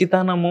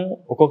మంచితనము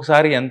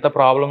ఒక్కొక్కసారి ఎంత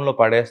ప్రాబ్లంలో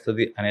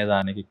పడేస్తుంది అనే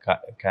దానికి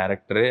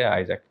క్యారెక్టరే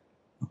ఐజాక్.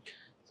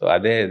 సో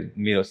అదే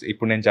మీరు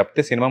ఇప్పుడు నేను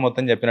చెప్తే సినిమా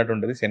మొత్తం చెప్పినట్టు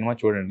ఉంటుంది, సినిమా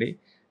చూడండి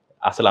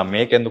అసలు ఆ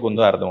మేక్ ఎందుకు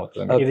ఉందో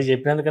అర్థమవుతుంది. ఇది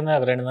చెప్పినందుకన్నా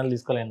 2 నెలలు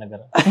తీసుకోలేదు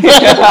దగ్గర.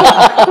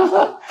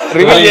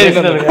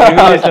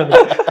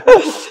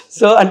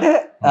 సో అంటే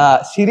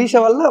శిరీష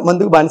వల్ల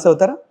మందుకు బానిస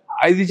అవుతారా?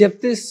 ఇది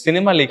చెప్తే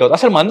సినిమా లీక్ అవుతుంది.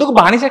 అసలు మందుకు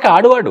బానిసాక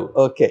ఆడువాడు.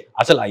 ఓకే,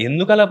 అసలు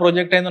ఎందుకు అలా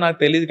ప్రాజెక్ట్ అయిందో నాకు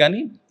తెలియదు, కానీ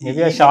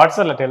షార్ట్స్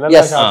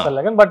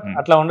బట్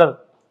అట్లా ఉండదు.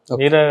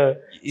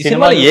 ఈ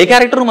సినిమాలో ఏ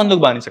క్యారెక్టర్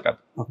మందుకు బానిస కాదు,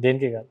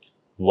 దేనికి కాదు.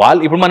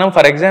 వాళ్ళు ఇప్పుడు మనం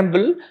ఫర్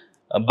ఎగ్జాంపుల్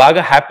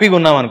బాగా హ్యాపీగా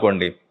ఉన్నాం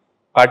అనుకోండి,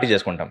 పార్టీ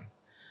చేసుకుంటాం.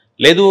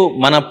 లేదు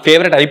మన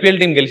ఫేవరెట్ IPL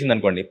టీం గెలిచింది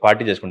అనుకోండి,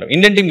 పార్టీ చేసుకుంటాం.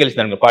 ఇండియన్ టీం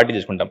గెలిచింది అనుకోండి, పార్టీ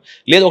చేసుకుంటాం.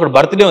 లేదు ఒకటి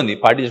బర్త్డే ఉంది,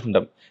 పార్టీ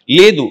చేసుకుంటాం.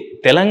 లేదు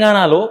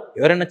తెలంగాణలో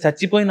ఎవరైనా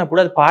చచ్చిపోయినప్పుడు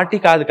అది పార్టీ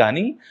కాదు,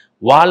 కానీ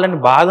వాళ్ళని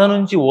బాధ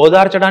నుంచి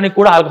ఓదార్చడానికి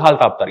కూడా ఆల్కహాల్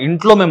తాపుతారు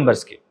ఇంట్లో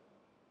మెంబర్స్కి.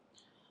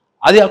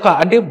 అది ఒక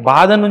అంటే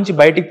బాధ నుంచి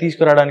బయటికి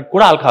తీసుకురావడానికి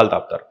కూడా ఆల్కహాల్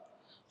తాపుతారు.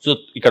 సో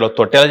ఇక్కడ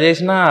తొట్టెల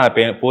చేసినా,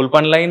 పూల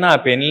పనులైనా,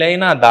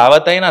 పెళ్ళైనా,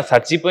 దావత్ అయినా,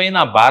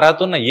 చచ్చిపోయినా,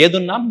 బారాత్ ఉన్న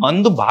ఏదున్నా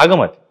మందు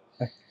భాగం. అది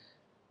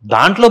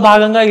దాంట్లో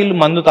భాగంగా వీళ్ళు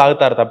మందు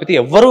తాగుతారు తప్పితే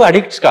ఎవ్వరూ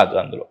అడిక్ట్స్ కాదు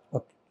అందులో.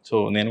 సో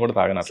నేను కూడా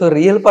తాగను. సో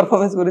రియల్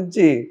పర్ఫార్మెన్స్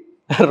గురించి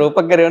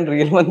రూపక్ గారు ఏమైనా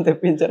రియల్ మందు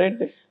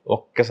తెప్పించారంటే?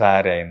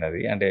 ఒక్కసారి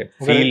అయినది, అంటే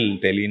ఫీల్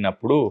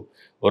తెలియనప్పుడు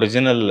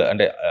ఒరిజినల్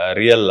అంటే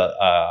రియల్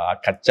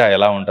కచ్చా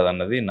ఎలా ఉంటుంది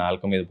అన్నది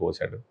నాలుక మీద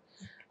పోసాడు.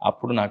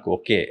 అప్పుడు నాకు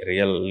ఓకే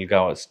రియల్గా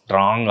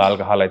స్ట్రాంగ్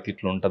ఆల్కహాల్ అయితే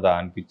ఇట్లా ఉంటుందా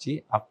అనిపించి,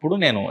 అప్పుడు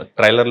నేను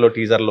ట్రైలర్లో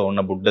టీజర్లో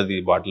ఉన్న బుడ్డది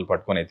బాటిల్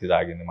పట్టుకొని ఎత్తి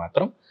తాగింది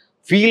మాత్రం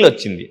ఫీల్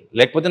వచ్చింది.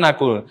 లేకపోతే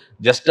నాకు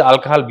జస్ట్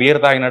ఆల్కహాల్ బీర్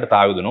తాగినట్టు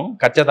తాగుదును,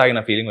 కచ్చా తాగిన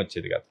ఫీలింగ్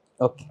వచ్చేది కాదు.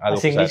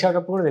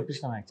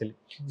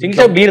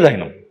 బీర్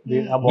తాగినాం,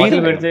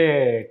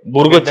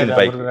 బురుగు వచ్చింది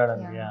పైకి,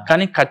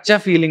 కానీ కచ్చా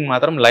ఫీలింగ్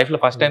మాత్రం లైఫ్ లో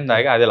ఫస్ట్ టైం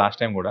తాగా, అదే లాస్ట్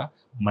టైం కూడా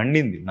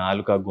మండింది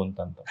నాలుక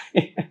గొంతంతా.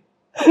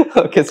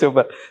 Okay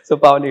super. సో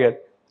పవని గారు,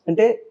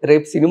 అంటే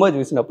రేపు సినిమా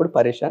చూసినప్పుడు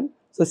పరేషాన్,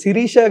 సో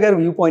శిరీష గారి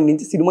వ్యూ పాయింట్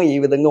నుంచి సినిమా ఏ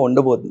విధంగా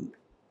ఉండబోతుంది?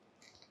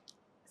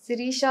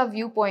 శిరీష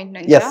వ్యూ పాయింట్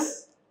నుంచి ఎస్.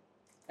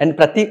 అండ్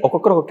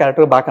ఒక్కొక్కరు ఒక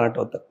క్యారెక్టర్ బాగా కనెక్ట్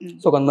అవుతారు.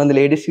 సో కొంతమంది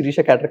లేడీస్ శిరీష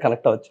క్యారెక్టర్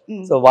కనెక్ట్ అవ్వచ్చు.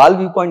 సో వాళ్ళ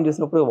వ్యూ పాయింట్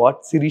చూసినప్పుడు what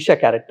Sirisha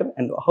character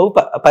and how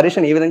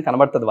పరేషన్ ఏ విధంగా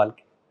కనబడుతుంది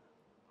వాళ్ళకి?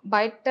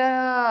 బయట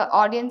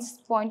ఆడియన్స్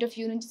పాయింట్ ఆఫ్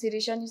వ్యూ నుంచి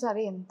శిరీష చూసి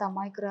అరే ఎంత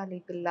అమాయకురాలి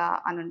ఈ పిల్ల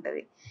అని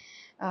ఉంటుంది.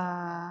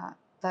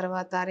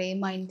 తర్వాత అరే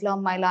మా ఇంట్లో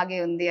అమ్మాయి లాగే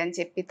ఉంది అని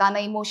చెప్పి తన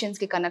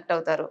ఎమోషన్స్కి కనెక్ట్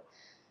అవుతారు.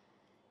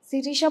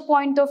 శిరీష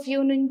పాయింట్ ఆఫ్ వ్యూ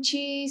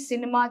నుంచి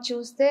సినిమా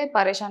చూస్తే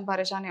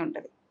పరేషానే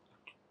ఉంటుంది.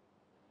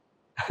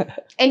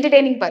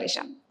 ఎంటర్టైనింగ్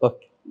పరేషాన్.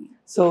 ఓకే.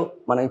 సో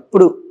మనం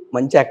ఇప్పుడు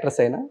మంచి యాక్టర్స్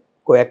అయినా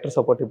కో యాక్టర్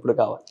సపోర్ట్ ఇప్పుడు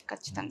కావాలి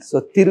ఖచ్చితంగా. సో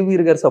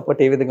తిరువీర్ గారి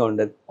సపోర్ట్ ఏ విధంగా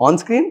ఉండదు? ఆన్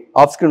స్క్రీన్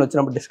ఆఫ్ స్క్రీన్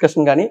వచ్చినప్పుడు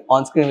డిస్కషన్ కానీ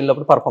ఆన్ స్క్రీన్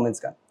వెళ్ళినప్పుడు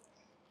పర్ఫార్మెన్స్ కానీ?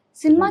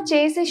 సినిమా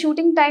చేసే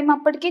షూటింగ్ టైం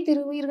అప్పటికి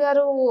తిరువీర్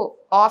గారు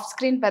ఆఫ్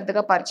స్క్రీన్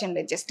పెద్దగా పరిచయం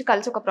లేదు. జస్ట్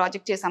కలిసి ఒక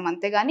ప్రాజెక్ట్ చేసాం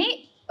అంతేగాని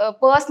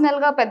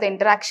పర్సనల్గా పెద్ద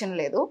ఇంటరాక్షన్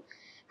లేదు.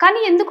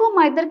 కానీ ఎందుకు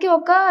మా ఇద్దరికి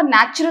ఒక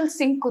న్యాచురల్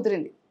సింక్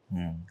కుదిరింది.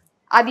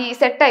 అది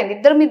సెట్ అయింది.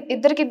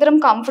 ఇద్దరికిద్దరం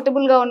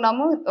కంఫర్టబుల్గా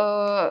ఉన్నాము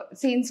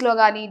సీన్స్లో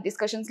కానీ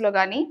డిస్కషన్స్లో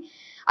కానీ.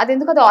 అది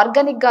ఎందుకు అది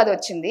ఆర్గానిక్గా అది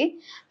వచ్చింది.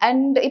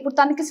 అండ్ ఇప్పుడు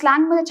తనకి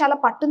స్లాంగ్ మీద చాలా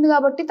పట్టుంది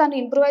కాబట్టి తను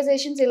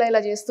ఇంప్రూవైజేషన్స్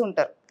ఇలా చేస్తూ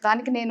ఉంటారు.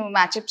 దానికి నేను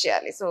మ్యాచ్అప్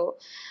చేయాలి. సో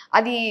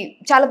అది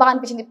చాలా బాగా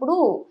అనిపించింది. ఇప్పుడు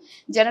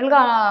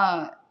జనరల్గా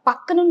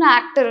పక్కనున్న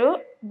యాక్టర్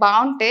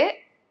బాగుంటే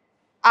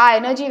ఆ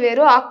ఎనర్జీ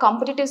వేరు, ఆ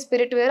కాంపిటేటివ్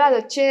స్పిరిట్ వేరు,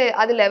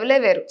 అది లెవెలే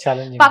వేరు.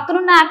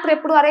 పక్కనున్న యాక్టర్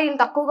ఎప్పుడు అరే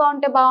వీళ్ళు తక్కువగా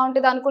ఉంటే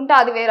బాగుంటుంది అనుకుంటే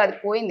అది వేరు, అది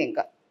పోయింది.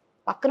 ఇంకా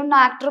పక్కనున్న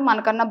యాక్టర్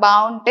మనకన్నా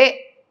బాగుంటే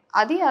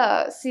అది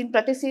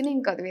ప్రతి సీన్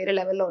ఇంకా అది వేరే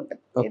లెవెల్లో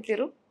ఉంటుంది.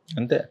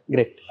 అంతే.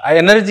 గ్రేట్. ఆ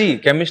ఎనర్జీ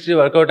కెమిస్ట్రీ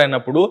వర్కౌట్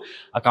అయినప్పుడు,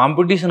 ఆ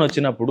కాంపిటీషన్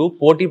వచ్చినప్పుడు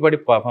పోటీ పడి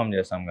పర్ఫామ్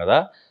చేస్తాం కదా,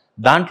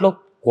 దాంట్లో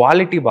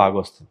క్వాలిటీ బాగా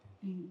వస్తుంది.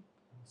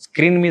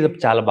 స్క్రీన్ మీద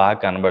చాలా బాగా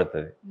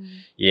కనబడుతుంది.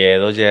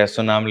 ఏదో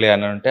చేస్తున్నాంలే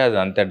అని అంటే అది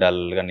అంతే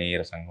డల్గా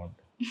నీరసంగా ఉంటుంది.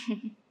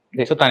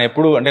 సో తను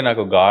ఎప్పుడు అంటే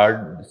నాకు గాడ్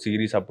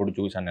సిరీస్ అప్పుడు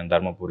చూసాను నేను,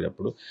 ధర్మపురి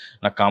అప్పుడు.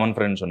 నాకు కామన్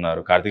ఫ్రెండ్స్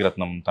ఉన్నారు, కార్తీక్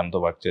రత్నం తనతో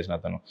వర్క్ చేసిన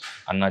అతను.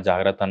 అన్న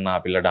జాగ్రత్త అన్న, ఆ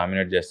పిల్ల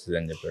డామినేట్ చేస్తుంది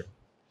అని చెప్పాడు.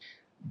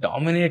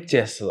 డామినేట్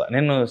చేస్తుందా?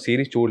 నేను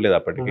సిరీస్ చూడలేదు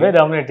అప్పటికి.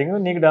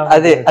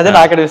 అదే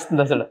నాకు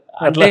అనిపిస్తుంది అసలు.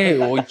 అంటే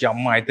ఓ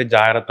అమ్మ అయితే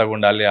జాగ్రత్తగా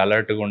ఉండాలి,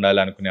 అలర్ట్గా ఉండాలి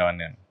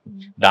అనుకునేవాడిని నేను.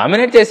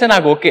 డామినేట్ చేస్తే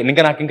నాకు ఓకే,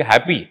 నాకు ఇంకా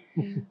హ్యాపీ.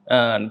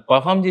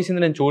 పర్ఫామ్ చేసింది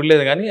నేను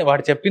చూడలేదు కానీ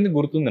వాడు చెప్పింది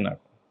గుర్తుంది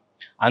నాకు.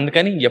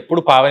 అందుకని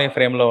ఎప్పుడు పావని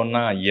ఫ్రేమ్ లో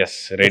ఉన్నా ఎస్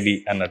రెడీ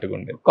అన్నట్టుగా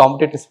ఉండేది.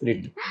 Competitive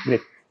spirit.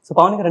 Great. So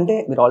Pawan గారు అంటే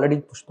మీరు ఆల్రెడీ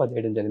పుష్ప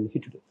చేయడం జరిగింది,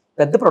 హిట్,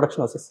 పెద్ద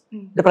ప్రొడక్షన్ హౌసెస్.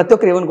 అంటే ప్రతి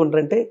ఒక్కరు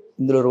ఏమనుకుంటారంటే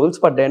ఇందులో రోల్స్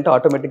పడ్డాయంటే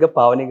ఆటోమేటిక్గా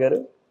పావని గారు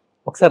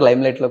ఒకసారి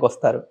లైమ్ లైట్ లోకి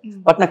వస్తారు.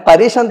 బట్ నాకు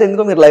పరేషాంత్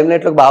ఎందుకో మీరు లైమ్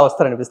లైట్ లోకి బాగా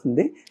వస్తారు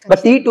అనిపిస్తుంది.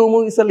 బట్ ఈ 2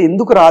 మూవీస్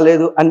ఎందుకు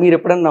రాలేదు అని మీరు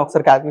ఎప్పుడైనా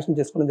ఒకసారి క్యాల్కులేషన్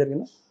చేసుకోవడం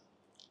జరిగిందా?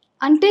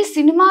 అంటే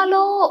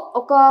సినిమాలో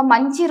ఒక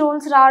మంచి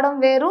రోల్స్ రావడం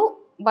వేరు,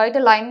 బయట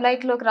లైమ్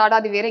లైట్ లోకి రావడం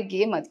అది వేరే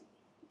గేమ్. అది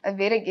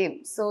వేరే గేమ్.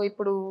 సో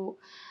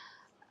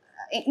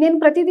నేను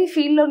ప్రతిదీ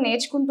ఫీల్డ్లో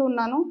నేర్చుకుంటూ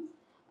ఉన్నాను.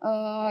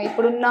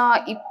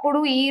 ఇప్పుడు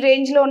ఈ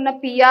రేంజ్లో ఉన్న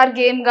పిఆర్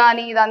గేమ్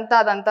కానీ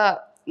అదంతా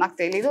నాకు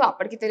తెలీదు,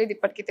 అప్పటికి తెలియదు,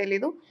 ఇప్పటికీ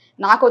తెలీదు.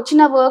 నాకు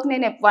వచ్చిన వర్క్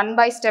నేను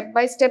స్టెప్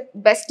బై స్టెప్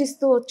బెస్ట్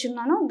ఇస్తూ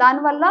వచ్చున్నాను.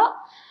 దానివల్ల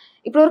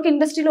ఇప్పటివరకు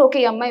ఇండస్ట్రీలో ఓకే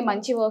ఈ అమ్మాయి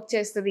మంచి వర్క్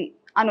చేస్తుంది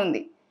అని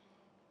ఉంది.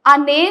 ఆ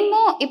నేమ్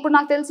ఇప్పుడు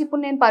నాకు తెలిసి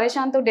ఇప్పుడు నేను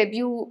పరేషాన్తో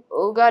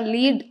డెబ్యూగా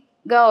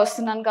లీడ్గా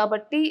వస్తున్నాను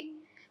కాబట్టి,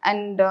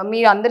 అండ్ మీ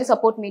అందరి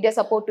సపోర్ట్, మీడియా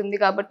సపోర్ట్ ఉంది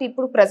కాబట్టి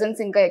ఇప్పుడు ప్రెజెన్స్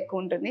ఇంకా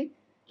ఎక్కువ ఉంటుంది.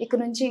 ఇక్కడ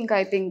నుంచి ఇంకా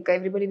I think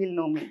everybody will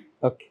know me.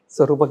 Okay.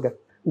 So Rupak గారు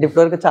అంటే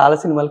ఇప్పటివరకు చాలా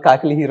సినిమాలు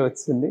కాకిలి హీరో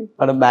వచ్చింది,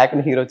 మనం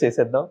మ్యాక్ని హీరో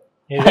చేసేద్దాం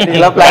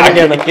ఇలా ప్లానింగ్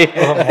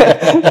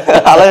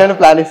అలా ఏమైనా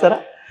ప్లాన్ ఇస్తారా?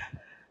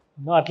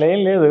 అట్లా ఏం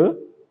లేదు,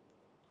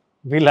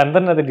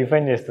 వీళ్ళందరినీ అది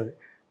డిఫైన్ చేస్తుంది.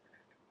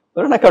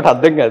 నాకు ఒకటి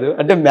అర్థం కాదు,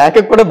 అంటే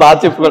మేకప్ కూడా బాగా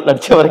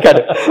చెప్పుకుంటున్నాడు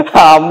చివరికాడు,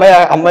 ఆ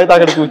అమ్మాయితో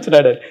అక్కడ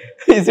కూర్చున్నాడు.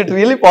 Is it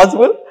really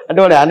possible? అంటే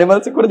మన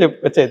యానిమల్స్ కూడా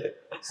చెప్పుకోవచ్చు అయితే.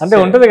 అంటే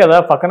ఉంటుంది కదా,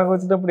 పక్కన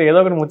కూర్చున్నప్పుడు ఏదో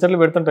ఒకటి ముచ్చట్లు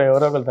పెడుతుంటాం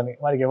ఎవరో ఒకరితోని.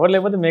 వారికి ఎవరు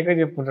లేకపోతే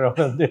మేకప్ చెప్పుకుంటారు.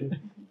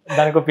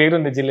 దానికి ఒక పేరు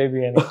ఉంది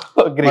జిలేబీ అని,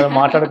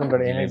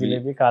 మాట్లాడుకుంటాడు ఏమే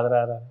జిలేబీ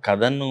కాదరా.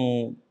 కథను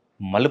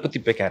మలుపు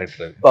తిప్పే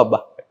క్యారెక్టర్ అది. బాబా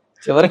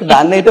చివరికి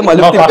దాన్ని అయితే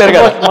మలుపు తిప్పారు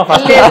కదా.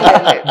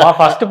 మా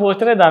ఫస్ట్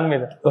పోస్టరే దాని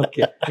మీద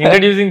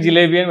ఇంట్రడ్యూసింగ్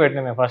జిలేబీ అని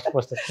పెట్టినా మేము ఫస్ట్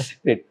పోస్టర్.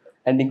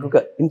 అండ్ ఇంకొక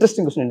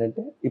ఇంట్రెస్టింగ్ క్వశ్చన్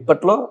ఏంటంటే,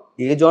 ఇప్పట్లో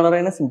ఏ జోనర్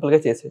అయినా సింపుల్ గా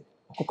చేసేది,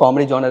 ఒక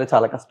కామెడీ జోనర్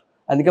చాలా కష్టం.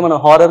 అందుకే మనం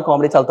హారర్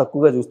కామెడీ చాలా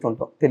తక్కువగా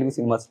చూస్తుంటాం తెలుగు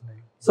సినిమాస్.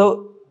 సో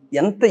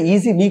ఎంత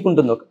ఈజీ మీకు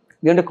ఉంటుందో,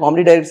 ఎందుకంటే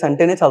కామెడీ డైరెక్టర్స్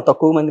అంటేనే చాలా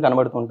తక్కువ మంది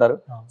కనబడుతుంటారు.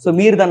 సో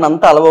మీరు దాన్ని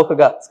అంతా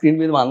అలవోకగా స్క్రీన్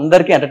మీద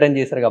అందరికీ ఎంటర్టైన్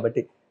చేశారు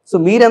కాబట్టి, సో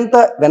మీరెంత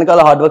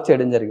వెనకాల హార్డ్ వర్క్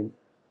చేయడం జరిగింది?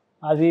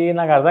 అది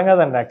నాకు అర్థం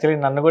కాదండి. యాక్చువల్లీ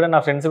నన్ను కూడా నా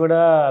ఫ్రెండ్స్ కూడా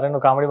అరే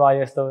నువ్వు కామెడీ బాగా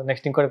చేస్తావు,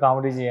 నెక్స్ట్ ఇంకోటి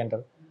కామెడీ చేయి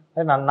అంటారు.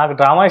 అదే నాకు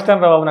డ్రామా ఇష్టం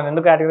రా బాబు, నన్ను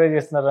ఎందుకు కేటగరైజ్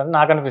చేస్తున్నారు అని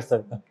నాకు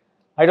అనిపిస్తుంది.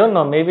 I don't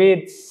know, maybe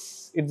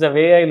it's the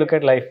way I look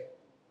at life.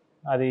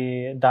 అది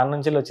దాని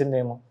నుంచి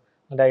వచ్చిందేమో.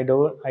 అంటే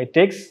I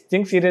takes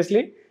things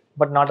seriously,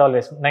 but not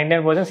always.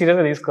 99%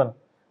 సీరియస్గా తీసుకోను.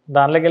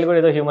 దాంట్లోకి వెళ్ళి కూడా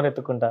ఏదో హ్యూమర్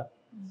ఎత్తుకుంటా,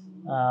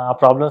 ఆ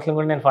ప్రాబ్లమ్స్ని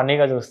కూడా నేను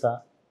ఫన్నీగా చూస్తా.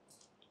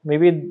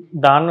 మేబీ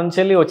దాని నుంచి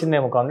వెళ్ళి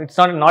వచ్చిందేమో comedy. It's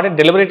not a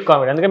deliberate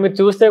comedy. అందుకే మీరు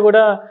చూస్తే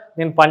కూడా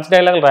నేను పంచ్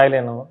డైలాగులు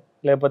రాయలేను,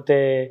 లేకపోతే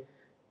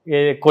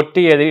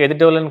కొట్టి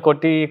ఎదుటి వాళ్ళని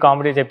కొట్టి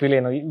కామెడీ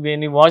చెప్పలేను.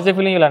 When you watch the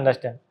film you'll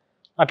understand.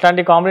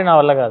 అట్లాంటి కామెడీ నా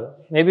వల్ల కాదు.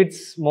 Maybe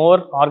it's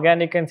more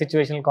organic and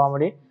situational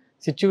comedy.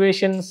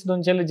 Situations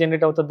నుంచి వెళ్ళి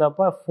జనరేట్ అవుతుంది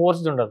తప్ప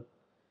ఫోర్స్డ్ ఉండదు.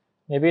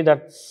 Maybe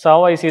that's how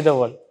I see the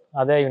world.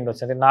 అదే అయి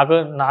ఉండొచ్చు. అంటే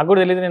నాకు కూడా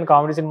తెలియదు నేను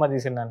కామెడీ సినిమా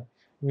తీసినాను,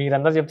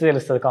 మీరందరూ చెప్తే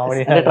తెలుస్తుంది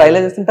కామెడీ.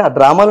 ట్రైలర్ చేస్తుంటే ఆ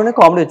డ్రామాలోనే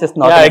కామెడీ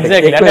వచ్చేస్తుంది.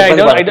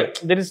 ఎగ్జాక్ట్లీ. అంటే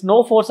there is no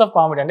force of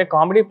comedy. అంటే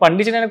కామెడీ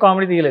పండించిన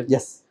కామెడీ తీయలేదు.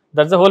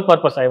 That's the whole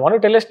purpose. I want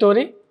to tell a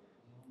story.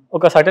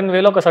 ఒక సర్టన్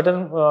వేలో ఒక సర్టన్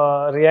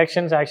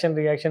యాక్షన్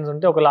రియాక్షన్స్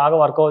ఉంటే ఒకలాగా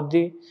వర్క్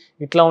అవుద్ది,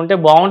 ఇట్లా ఉంటే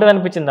బాగుంటుంది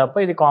అనిపించింది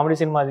తప్ప ఇది కామెడీ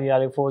సినిమా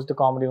తీయాలి, ఫోర్స్డ్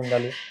కామెడీ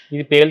ఉండాలి,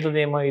 ఇది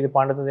పేలుతుందేమో ఇది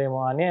పండుతుందేమో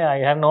అని ఐ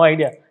హ్యావ్ నో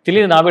ఐడియా.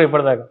 తెలియదు నాకు కూడా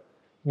ఇప్పటిదాకా.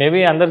 మేబీ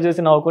అందరు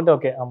చూసి నవ్వుకుంటే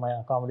ఓకే అమ్మాయి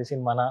కామెడీ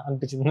సినిమానా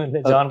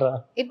అనిపించింది జానరా.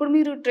 ఇప్పుడు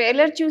మీరు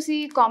ట్రైలర్ చూసి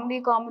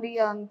కామెడీ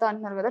అంతా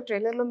అంటున్నారు కదా,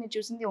 ట్రైలర్ లో మీరు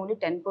చూసింది only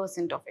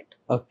 10% of it.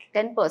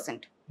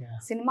 10%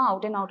 cinema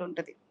out and out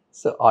ఉంటుంది.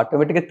 సో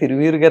ఆటోమేటిక్ గా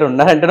తిరువీర్ గారు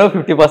ఉన్నారంటే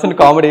 50%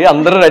 కామెడీ.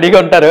 అందరూ రెడీగా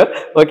ఉంటారు.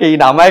 ఓకే ఈ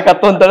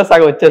అమాయకత్వంతో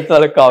సగం వచ్చేస్తుంది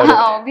వాళ్ళకి కామెడీ.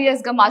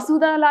 ఆబ్వియస్ గా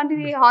మసూదా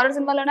లాంటిది హారర్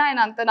సినిమాలోనే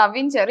ఆయన అంత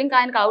నవ్వించారు, ఇంకా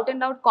ఆయనకు అవుట్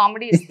అండ్ అవుట్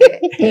కామెడీ ఇస్తే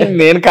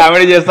నేను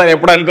కామెడీ చేస్తాను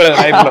ఎప్పుడు అనుకోలేదు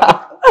లైఫ్ లో.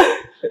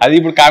 అది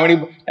ఇప్పుడు కామెడీ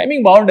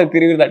టైమింగ్ బాగుంటుంది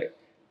తిరువీర్ దాటి.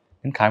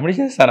 నేను కామెడీ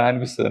చేస్తానా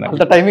అనిపిస్తుంది.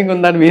 అంత టైమింగ్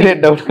ఉందని మీరే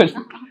డౌట్.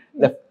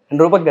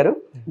 రూపక్ గారు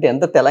అంటే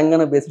ఎంత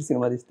తెలంగాణ బేస్డ్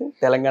సినిమా తీస్తే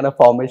తెలంగాణ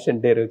ఫార్మేషన్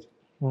డే రోజు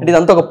అంటే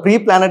ఇదంతా ఒక ప్రీ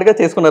ప్లానెడ్ గా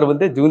చేసుకున్నారు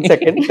ముందే. June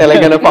 2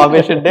 Telangana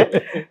formation day.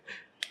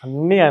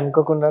 అన్నీ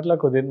అనుకోకుండా అట్లా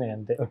కుదిరినాయి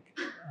అంతే.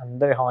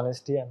 అందరి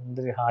హానెస్టీ,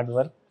 అందరి hard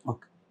work,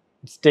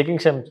 it's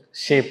taking some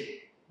shape.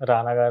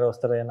 రానా గారు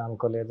వస్తారని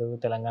అనుకోలేదు,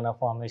 తెలంగాణ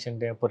ఫార్మేషన్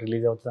డే అప్పుడు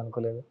రిలీజ్ అవుతుంది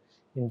అనుకోలేదు,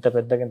 ఇంత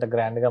పెద్దగా ఇంత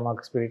గ్రాండ్గా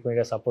మాకు స్పిరిట్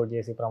మీడియా సపోర్ట్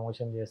చేసి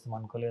ప్రమోషన్ చేస్తాం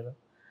అనుకోలేదు,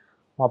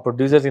 మా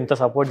ప్రొడ్యూసర్స్ ఇంత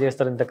సపోర్ట్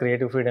చేస్తారు, ఇంత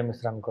క్రియేటివ్ ఫ్రీడమ్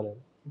ఇస్తారు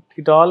అనుకోలేదు.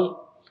 ఇట్ ఆల్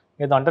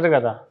ఏదో అంటారు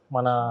కదా,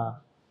 మన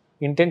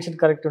ఇంటెన్షన్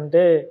కరెక్ట్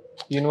ఉంటే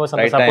యూనివర్స్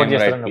అంతా సపోర్ట్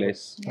చేస్తారు అన్నట్టు.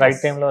 రైట్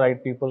టైంలో రైట్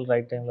పీపుల్,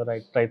 రైట్ టైంలో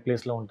రైట్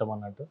ప్లేస్లో ఉంటాం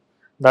అన్నట్టు.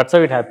 That's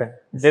how it happen.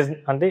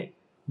 అంటే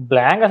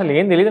బ్లాంక్ అసలు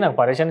ఏం తెలియదు నాకు.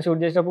 పరేషాన్ షూట్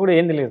చేసినప్పుడు కూడా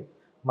ఏం తెలియదు.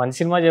 మంచి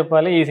సినిమా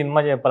చెప్పాలి, ఈ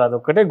సినిమా చెప్పాలి, అది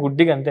ఒక్కటే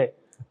గుడ్డిగా అంతే.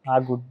 ఆ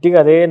గుడ్డిగా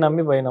అదే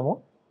నమ్మి పోయినాము.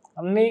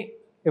 అన్నీ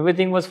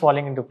everything was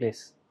following in to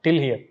place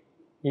till here,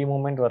 ఈ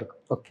మూమెంట్ వరకు.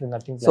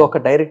 సో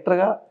ఒక డైరెక్టర్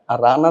గా ఆ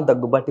రానా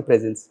దగ్గుబాటి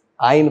ప్రెజెన్స్,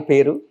 ఆయన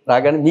పేరు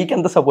రాగానే మీకు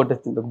ఎంత సపోర్ట్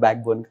వచ్చింది ఒక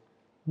బ్యాక్ బోన్?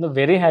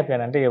 వెరీ హ్యాపీ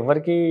అని. అంటే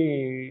ఎవరికి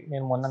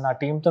నేను మొన్న నా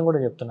టీంతో కూడా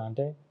చెప్తున్నా,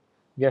 అంటే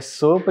we are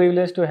so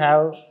privilege to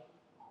have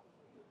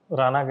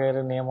రానా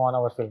గారి నేమ్ ఆన్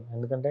అవర్ ఫిల్మ్.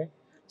 ఎందుకంటే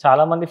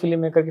చాలామంది film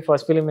మేకర్కి,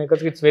 first film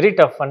మేకర్స్కి it's very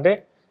tough. అంటే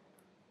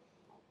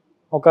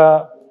ఒక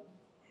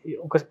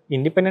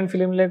ఇండిపెండెంట్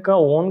ఫిలిం లేక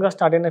ఓన్గా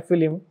స్టార్ట్ అయిన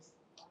ఫిలిం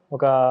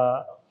ఒక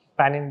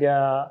pan India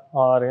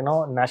are you know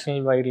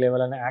national wide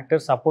level అనే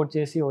యాక్టర్ సపోర్ట్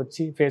చేసి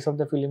వచ్చి ఫేస్ ఆఫ్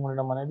ద ఫిలిం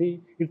ఉండడం అనేది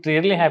it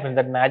really happens.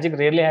 That magic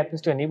really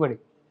happens to anybody.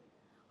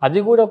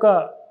 అది కూడా ఒక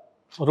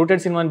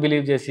రూటెడ్ సినిమాని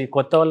బిలీవ్ చేసి,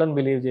 కొత్త వాళ్ళని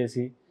బిలీవ్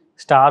చేసి,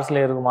 స్టార్స్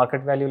లేరు,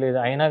 మార్కెట్ వాల్యూ లేదు,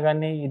 అయినా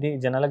కానీ ఇది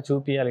జనాలకు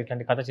చూపించాలి,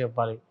 ఇట్లాంటి కథ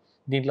చెప్పాలి,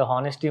 దీంట్లో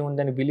హానెస్టీ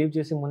ఉందని బిలీవ్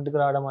చేసి ముందుకు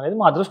రావడం అనేది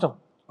మా అదృష్టం.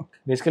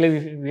 Basically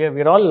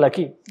we are all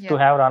lucky to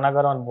have రానా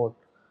గారు ఆన్ బోర్డ్.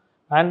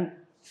 అండ్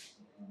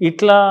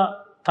ఇట్లా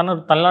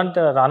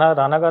తనలాంటి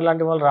రానా గారు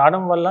లాంటి వాళ్ళు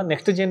రావడం వల్ల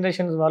నెక్స్ట్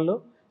జనరేషన్స్ వాళ్ళు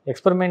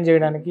ఎక్స్పెరిమెంట్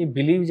చేయడానికి,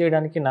 బిలీవ్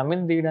చేయడానికి,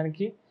 నమ్మిని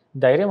తీయడానికి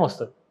ధైర్యం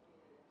వస్తుంది.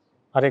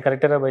 అరే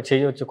కరెక్ట్గా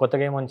చేయొచ్చు,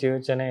 కొత్తగా ఏమని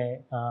చేయొచ్చు అనే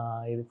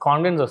ఇది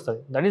కాన్ఫిడెన్స్ వస్తుంది.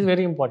 That is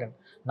very important.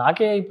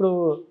 నాకే ఇప్పుడు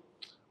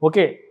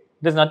okay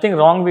this nothing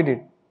wrong with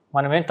it,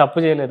 మనమేం తప్పు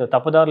చేయలేదు,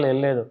 తప్పుదారులు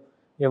వెళ్ళలేదు,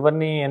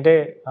 ఎవరిని అంటే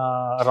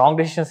రాంగ్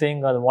డెసిషన్స్ ఏం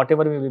కాదు. What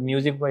ever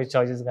music wise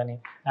choices కానీ,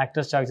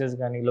 యాక్టర్స్ చాయిసెస్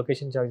కానీ,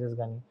 లొకేషన్ చాయిసెస్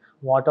కానీ,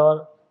 వాట్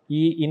ఆర్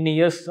ఇన్ని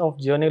ఇయర్స్ ఆఫ్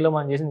జర్నీలో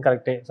మనం చేసింది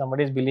కరెక్టే.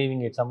 Somebody is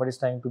believing it, somebody is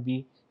trying to be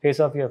face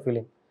of your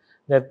film,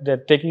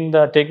 that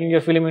taking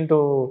your film in to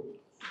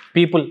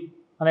people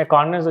అనే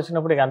confidence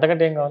వచ్చినప్పుడు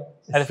అంతకంటే ఏం కావాలి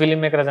as film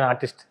maker, as an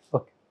artist.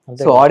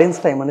 So audience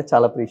time అనేది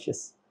చాలా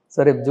ప్రీషియస్.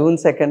 సో రేపు June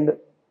 2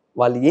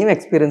 వాళ్ళు ఏం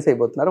ఎక్స్పీరియన్స్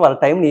అయిపోతున్నారు, వాళ్ళ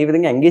టైంని ఏ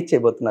విధంగా ఎంగేజ్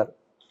చేయబోతున్నారు?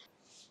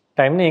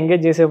 టైంని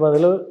ఎంగేజ్ చేసే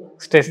బదులు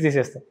స్ట్రెస్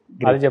తీసేస్తాం,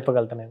 అది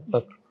చెప్పగలుగుతాను నేను.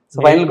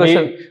 సో ఫైనల్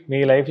క్వశ్చన్,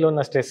 మీ లైఫ్లో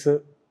ఉన్న స్ట్రెస్,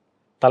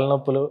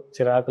 తలనొప్పులు,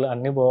 చిరాకులు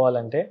అన్నీ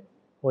పోవాలంటే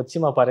వచ్చి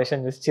మా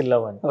పరేషాన్ చూసి చిల్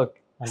అవ్వండి.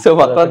 సో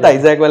మొత్తం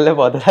ఐజాక్ వల్లే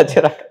పోతుందా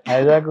చిరాకు?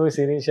 Isaac,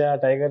 Sirisha,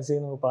 tiger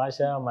scene,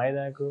 Pasha,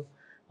 మైదాకు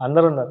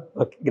అందరు ఉన్నారు.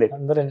 ఓకే గ్రేట్,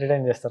 అందరు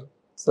ఎంటర్టైన్ చేస్తారు.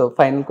 సో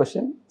ఫైనల్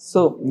క్వశ్చన్, సో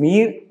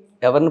మీరు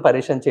ఎవరిని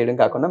పరేషాన్ చేయడం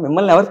కాకుండా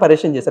మిమ్మల్ని ఎవరు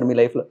పరేషాన్ చేశారు మీ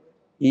లైఫ్లో?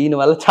 ఈయన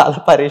వల్ల చాలా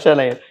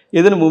పరేషాన్ అయ్యారు,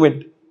 ఏదైనా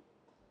మూమెంట్?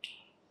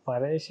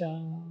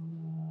 పరేషాన్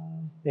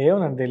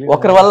ఏమోనండి తెలియదు.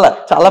 ఒకరి వల్ల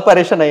చాలా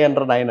పరేషాన్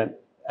అయ్యారు నాయన,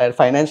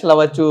 ఫైనాన్షియల్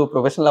అవ్వచ్చు,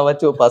 ప్రొఫెషనల్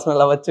అవ్వచ్చు,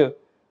 పర్సనల్ అవ్వచ్చు.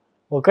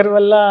 ఒకరి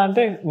వల్ల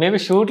అంటే మేబీ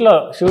షూట్లో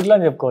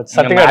అని చెప్పుకోవచ్చు.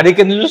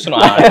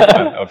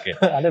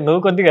 అంటే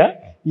నువ్వు కొద్దిగా,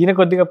 ఈయన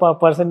కొద్దిగా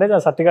పర్సెంటేజ్, ఆ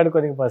సత్తిగాడు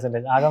కొద్దిగా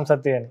పర్సెంటేజ్, ఆగం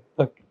సత్తి అని.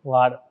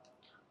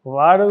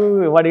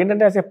 వాడు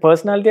ఏంటంటే అసలు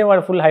పర్సనాలిటీ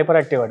వాడు ఫుల్ హైపర్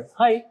యాక్టివ్.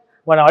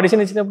 వాడు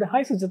ఆడిషన్ ఇచ్చినప్పుడు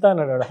హాయ్ సుచిత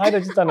అన్నాడు, వాడు హాయ్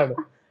రచిత అన్నాడు.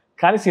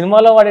 కానీ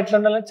సినిమాలో వాడు ఎట్లా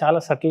ఉండాలి, చాలా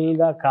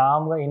సటిల్గా,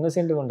 కామ్గా,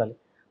 ఇన్నోసెంట్గా ఉండాలి.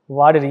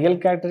 వాడి రియల్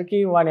క్యారెక్టర్కి,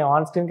 వాడి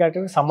ఆన్ స్క్రీన్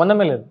క్యారెక్టర్కి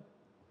సంబంధమే లేదు.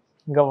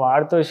 ఇంకా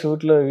వాడితో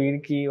షూట్లో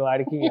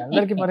వాడికి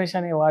అందరికీ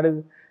పరేషాన్. వాడు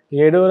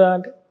ఏడోరా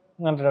అంటే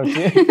అంటాడు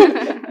వచ్చి,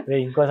 రే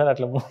ఇంకోసారి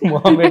అట్లా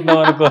మొహం పెట్టినాం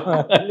అనుకో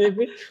అని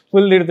చెప్పి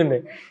ఫుల్ తిడుతుండే.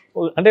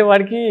 అంటే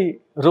వాడికి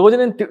రోజు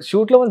నేను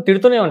షూట్లో మనం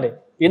తిడుతూనే ఉండే.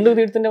 ఎందుకు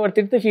తిడుతుండే, వాడు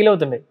తిడితే ఫీల్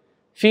అవుతుండే.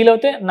 ఫీల్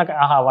అవుతే నాకు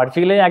వాడు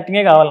ఫీల్ అయ్యే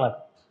యాక్టింగే కావాలి నాకు.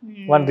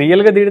 వాడు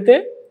రియల్ గా తిడితే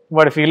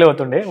వాడు ఫీల్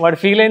అవుతుండే, వాడు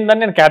ఫీల్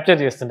అయిందని నేను క్యాప్చర్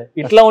చేస్తుండే.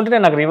 ఇట్లా ఉంటే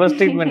నాకు రివర్స్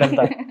ట్రీట్మెంట్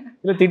అంతా.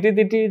 ఇలా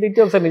తిట్టి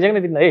ఒకసారి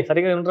నిజంగా తిన్నా,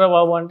 సరిగ్గా ఉంటారా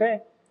బాబు అంటే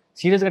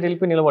సీరియస్ గా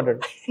వెళ్ళిపోయి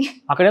నిలబడ్డాడు.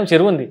 అక్కడేమో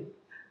చెరువు ఉంది,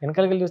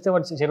 వెనకాలకి వెళ్ళి చూస్తే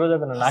వాడు చెరువు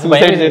దగ్గర నాకు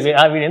భయం వేసింది.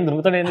 వీడు ఏం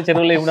దొరుకుతాడు ఏంది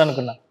చెరువులో ఇప్పుడు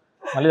అనుకున్నా.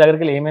 మళ్ళీ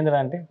దగ్గరికి వెళ్ళి ఏమైందిరా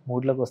అంటే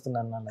మూడ్లోకి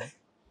వస్తున్నాను అన్న.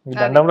 మీకు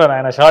దండం రా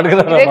ఆయన షార్ట్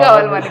కదా.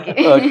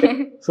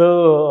 సో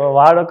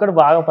వాడొక్కడు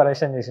బాగా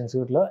పరేషాన్ చేసింది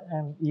షూట్ లో.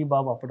 అండ్ ఈ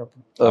బాబు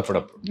అప్పుడప్పుడు.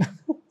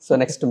 సో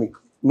నెక్స్ట్ మీకు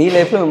మీ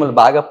లైఫ్ లో మిమ్మల్ని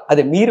బాగా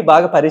అదే మీరు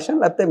బాగా పరేషాన్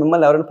లేకపోతే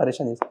మిమ్మల్ని ఎవరైనా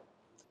పరేషాన్ చేస్తారు?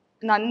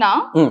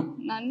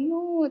 నన్ను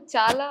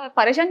చాలా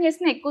పరేషాన్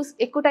చేసిన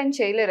ఎక్కువ టైం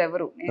చేయలేరు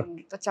ఎవరు. నేను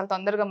చాలా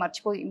తొందరగా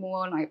మర్చిపోయి మూవ్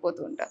ఆన్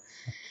అయిపోతూ ఉంటా.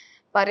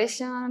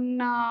 పరేషాన్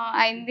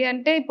అయింది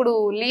అంటే ఇప్పుడు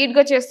లీడ్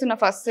గా చేస్తున్న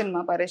ఫస్ట్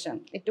సినిమా పరేషాన్.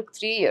 It took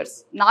 3 years.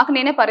 నాకు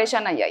నేనే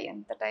పరేషాన్ అయ్యా,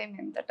 ఎంత టైం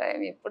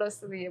ఎప్పుడు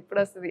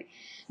వస్తుంది.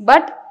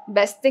 But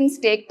best things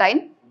take time.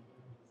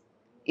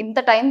 ఇంత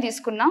టైం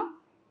తీసుకున్నా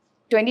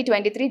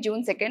 2023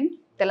 June 2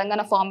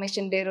 తెలంగాణ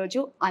ఫార్మేషన్ డే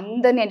రోజు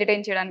అందరిని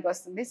ఎంటర్టైన్ చేయడానికి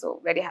వస్తుంది. So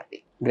very happy.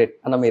 గ్రేట్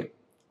అన్న. మీరు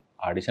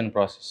ఆడిషన్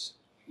ప్రాసెస్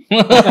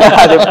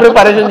అది ఎప్పుడు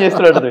పరేషాన్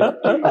చేస్తున్నాడు.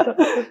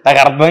 నాకు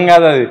అర్థం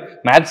కాదు, అది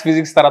మ్యాథ్స్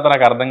ఫిజిక్స్ తర్వాత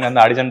నాకు అర్థం కాదు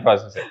ఆడిషన్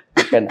ప్రాసెస్.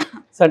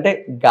 సో అంటే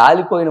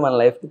గాలిపోయిన మన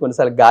లైఫ్ కి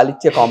కొన్నిసార్లు గాలి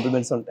ఇచ్చే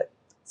కాంప్లిమెంట్స్ ఉంటాయి.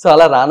 సో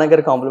అలా రానా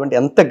గారి కాంప్లిమెంట్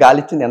ఎంత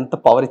గాలి ఇచ్చింది, ఎంత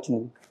పవర్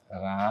ఇచ్చింది?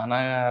 రానా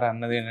గారు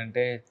అన్నది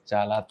ఏంటంటే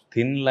చాలా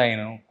థిన్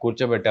లైన్,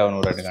 కూర్చోబెట్టావు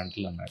నువ్వు 2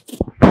 గంటలు అన్నాడు.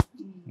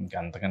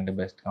 ఇంకంతకంటే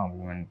బెస్ట్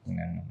కాంప్లిమెంట్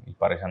నేను ఈ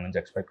పరేషాన్ నుంచి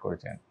ఎక్స్పెక్ట్ కూడా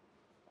చేయను.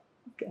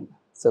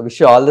 So wish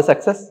you all the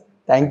success.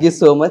 Thank you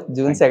so much.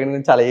 June 2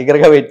 గురించి చాలా ఈగర్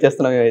గా వెయిట్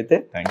చేస్తున్నాం మేమైతే.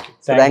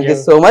 Thank you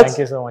so much.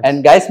 And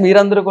guys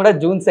మీరందరూ కూడా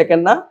June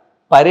 2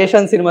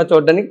 పరేషాన్ సినిమా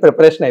చూడడానికి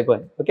ప్రిపరేషన్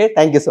అయిపోయింది. Okay,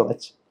 thank you so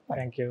much.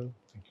 Thank you.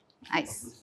 Nice.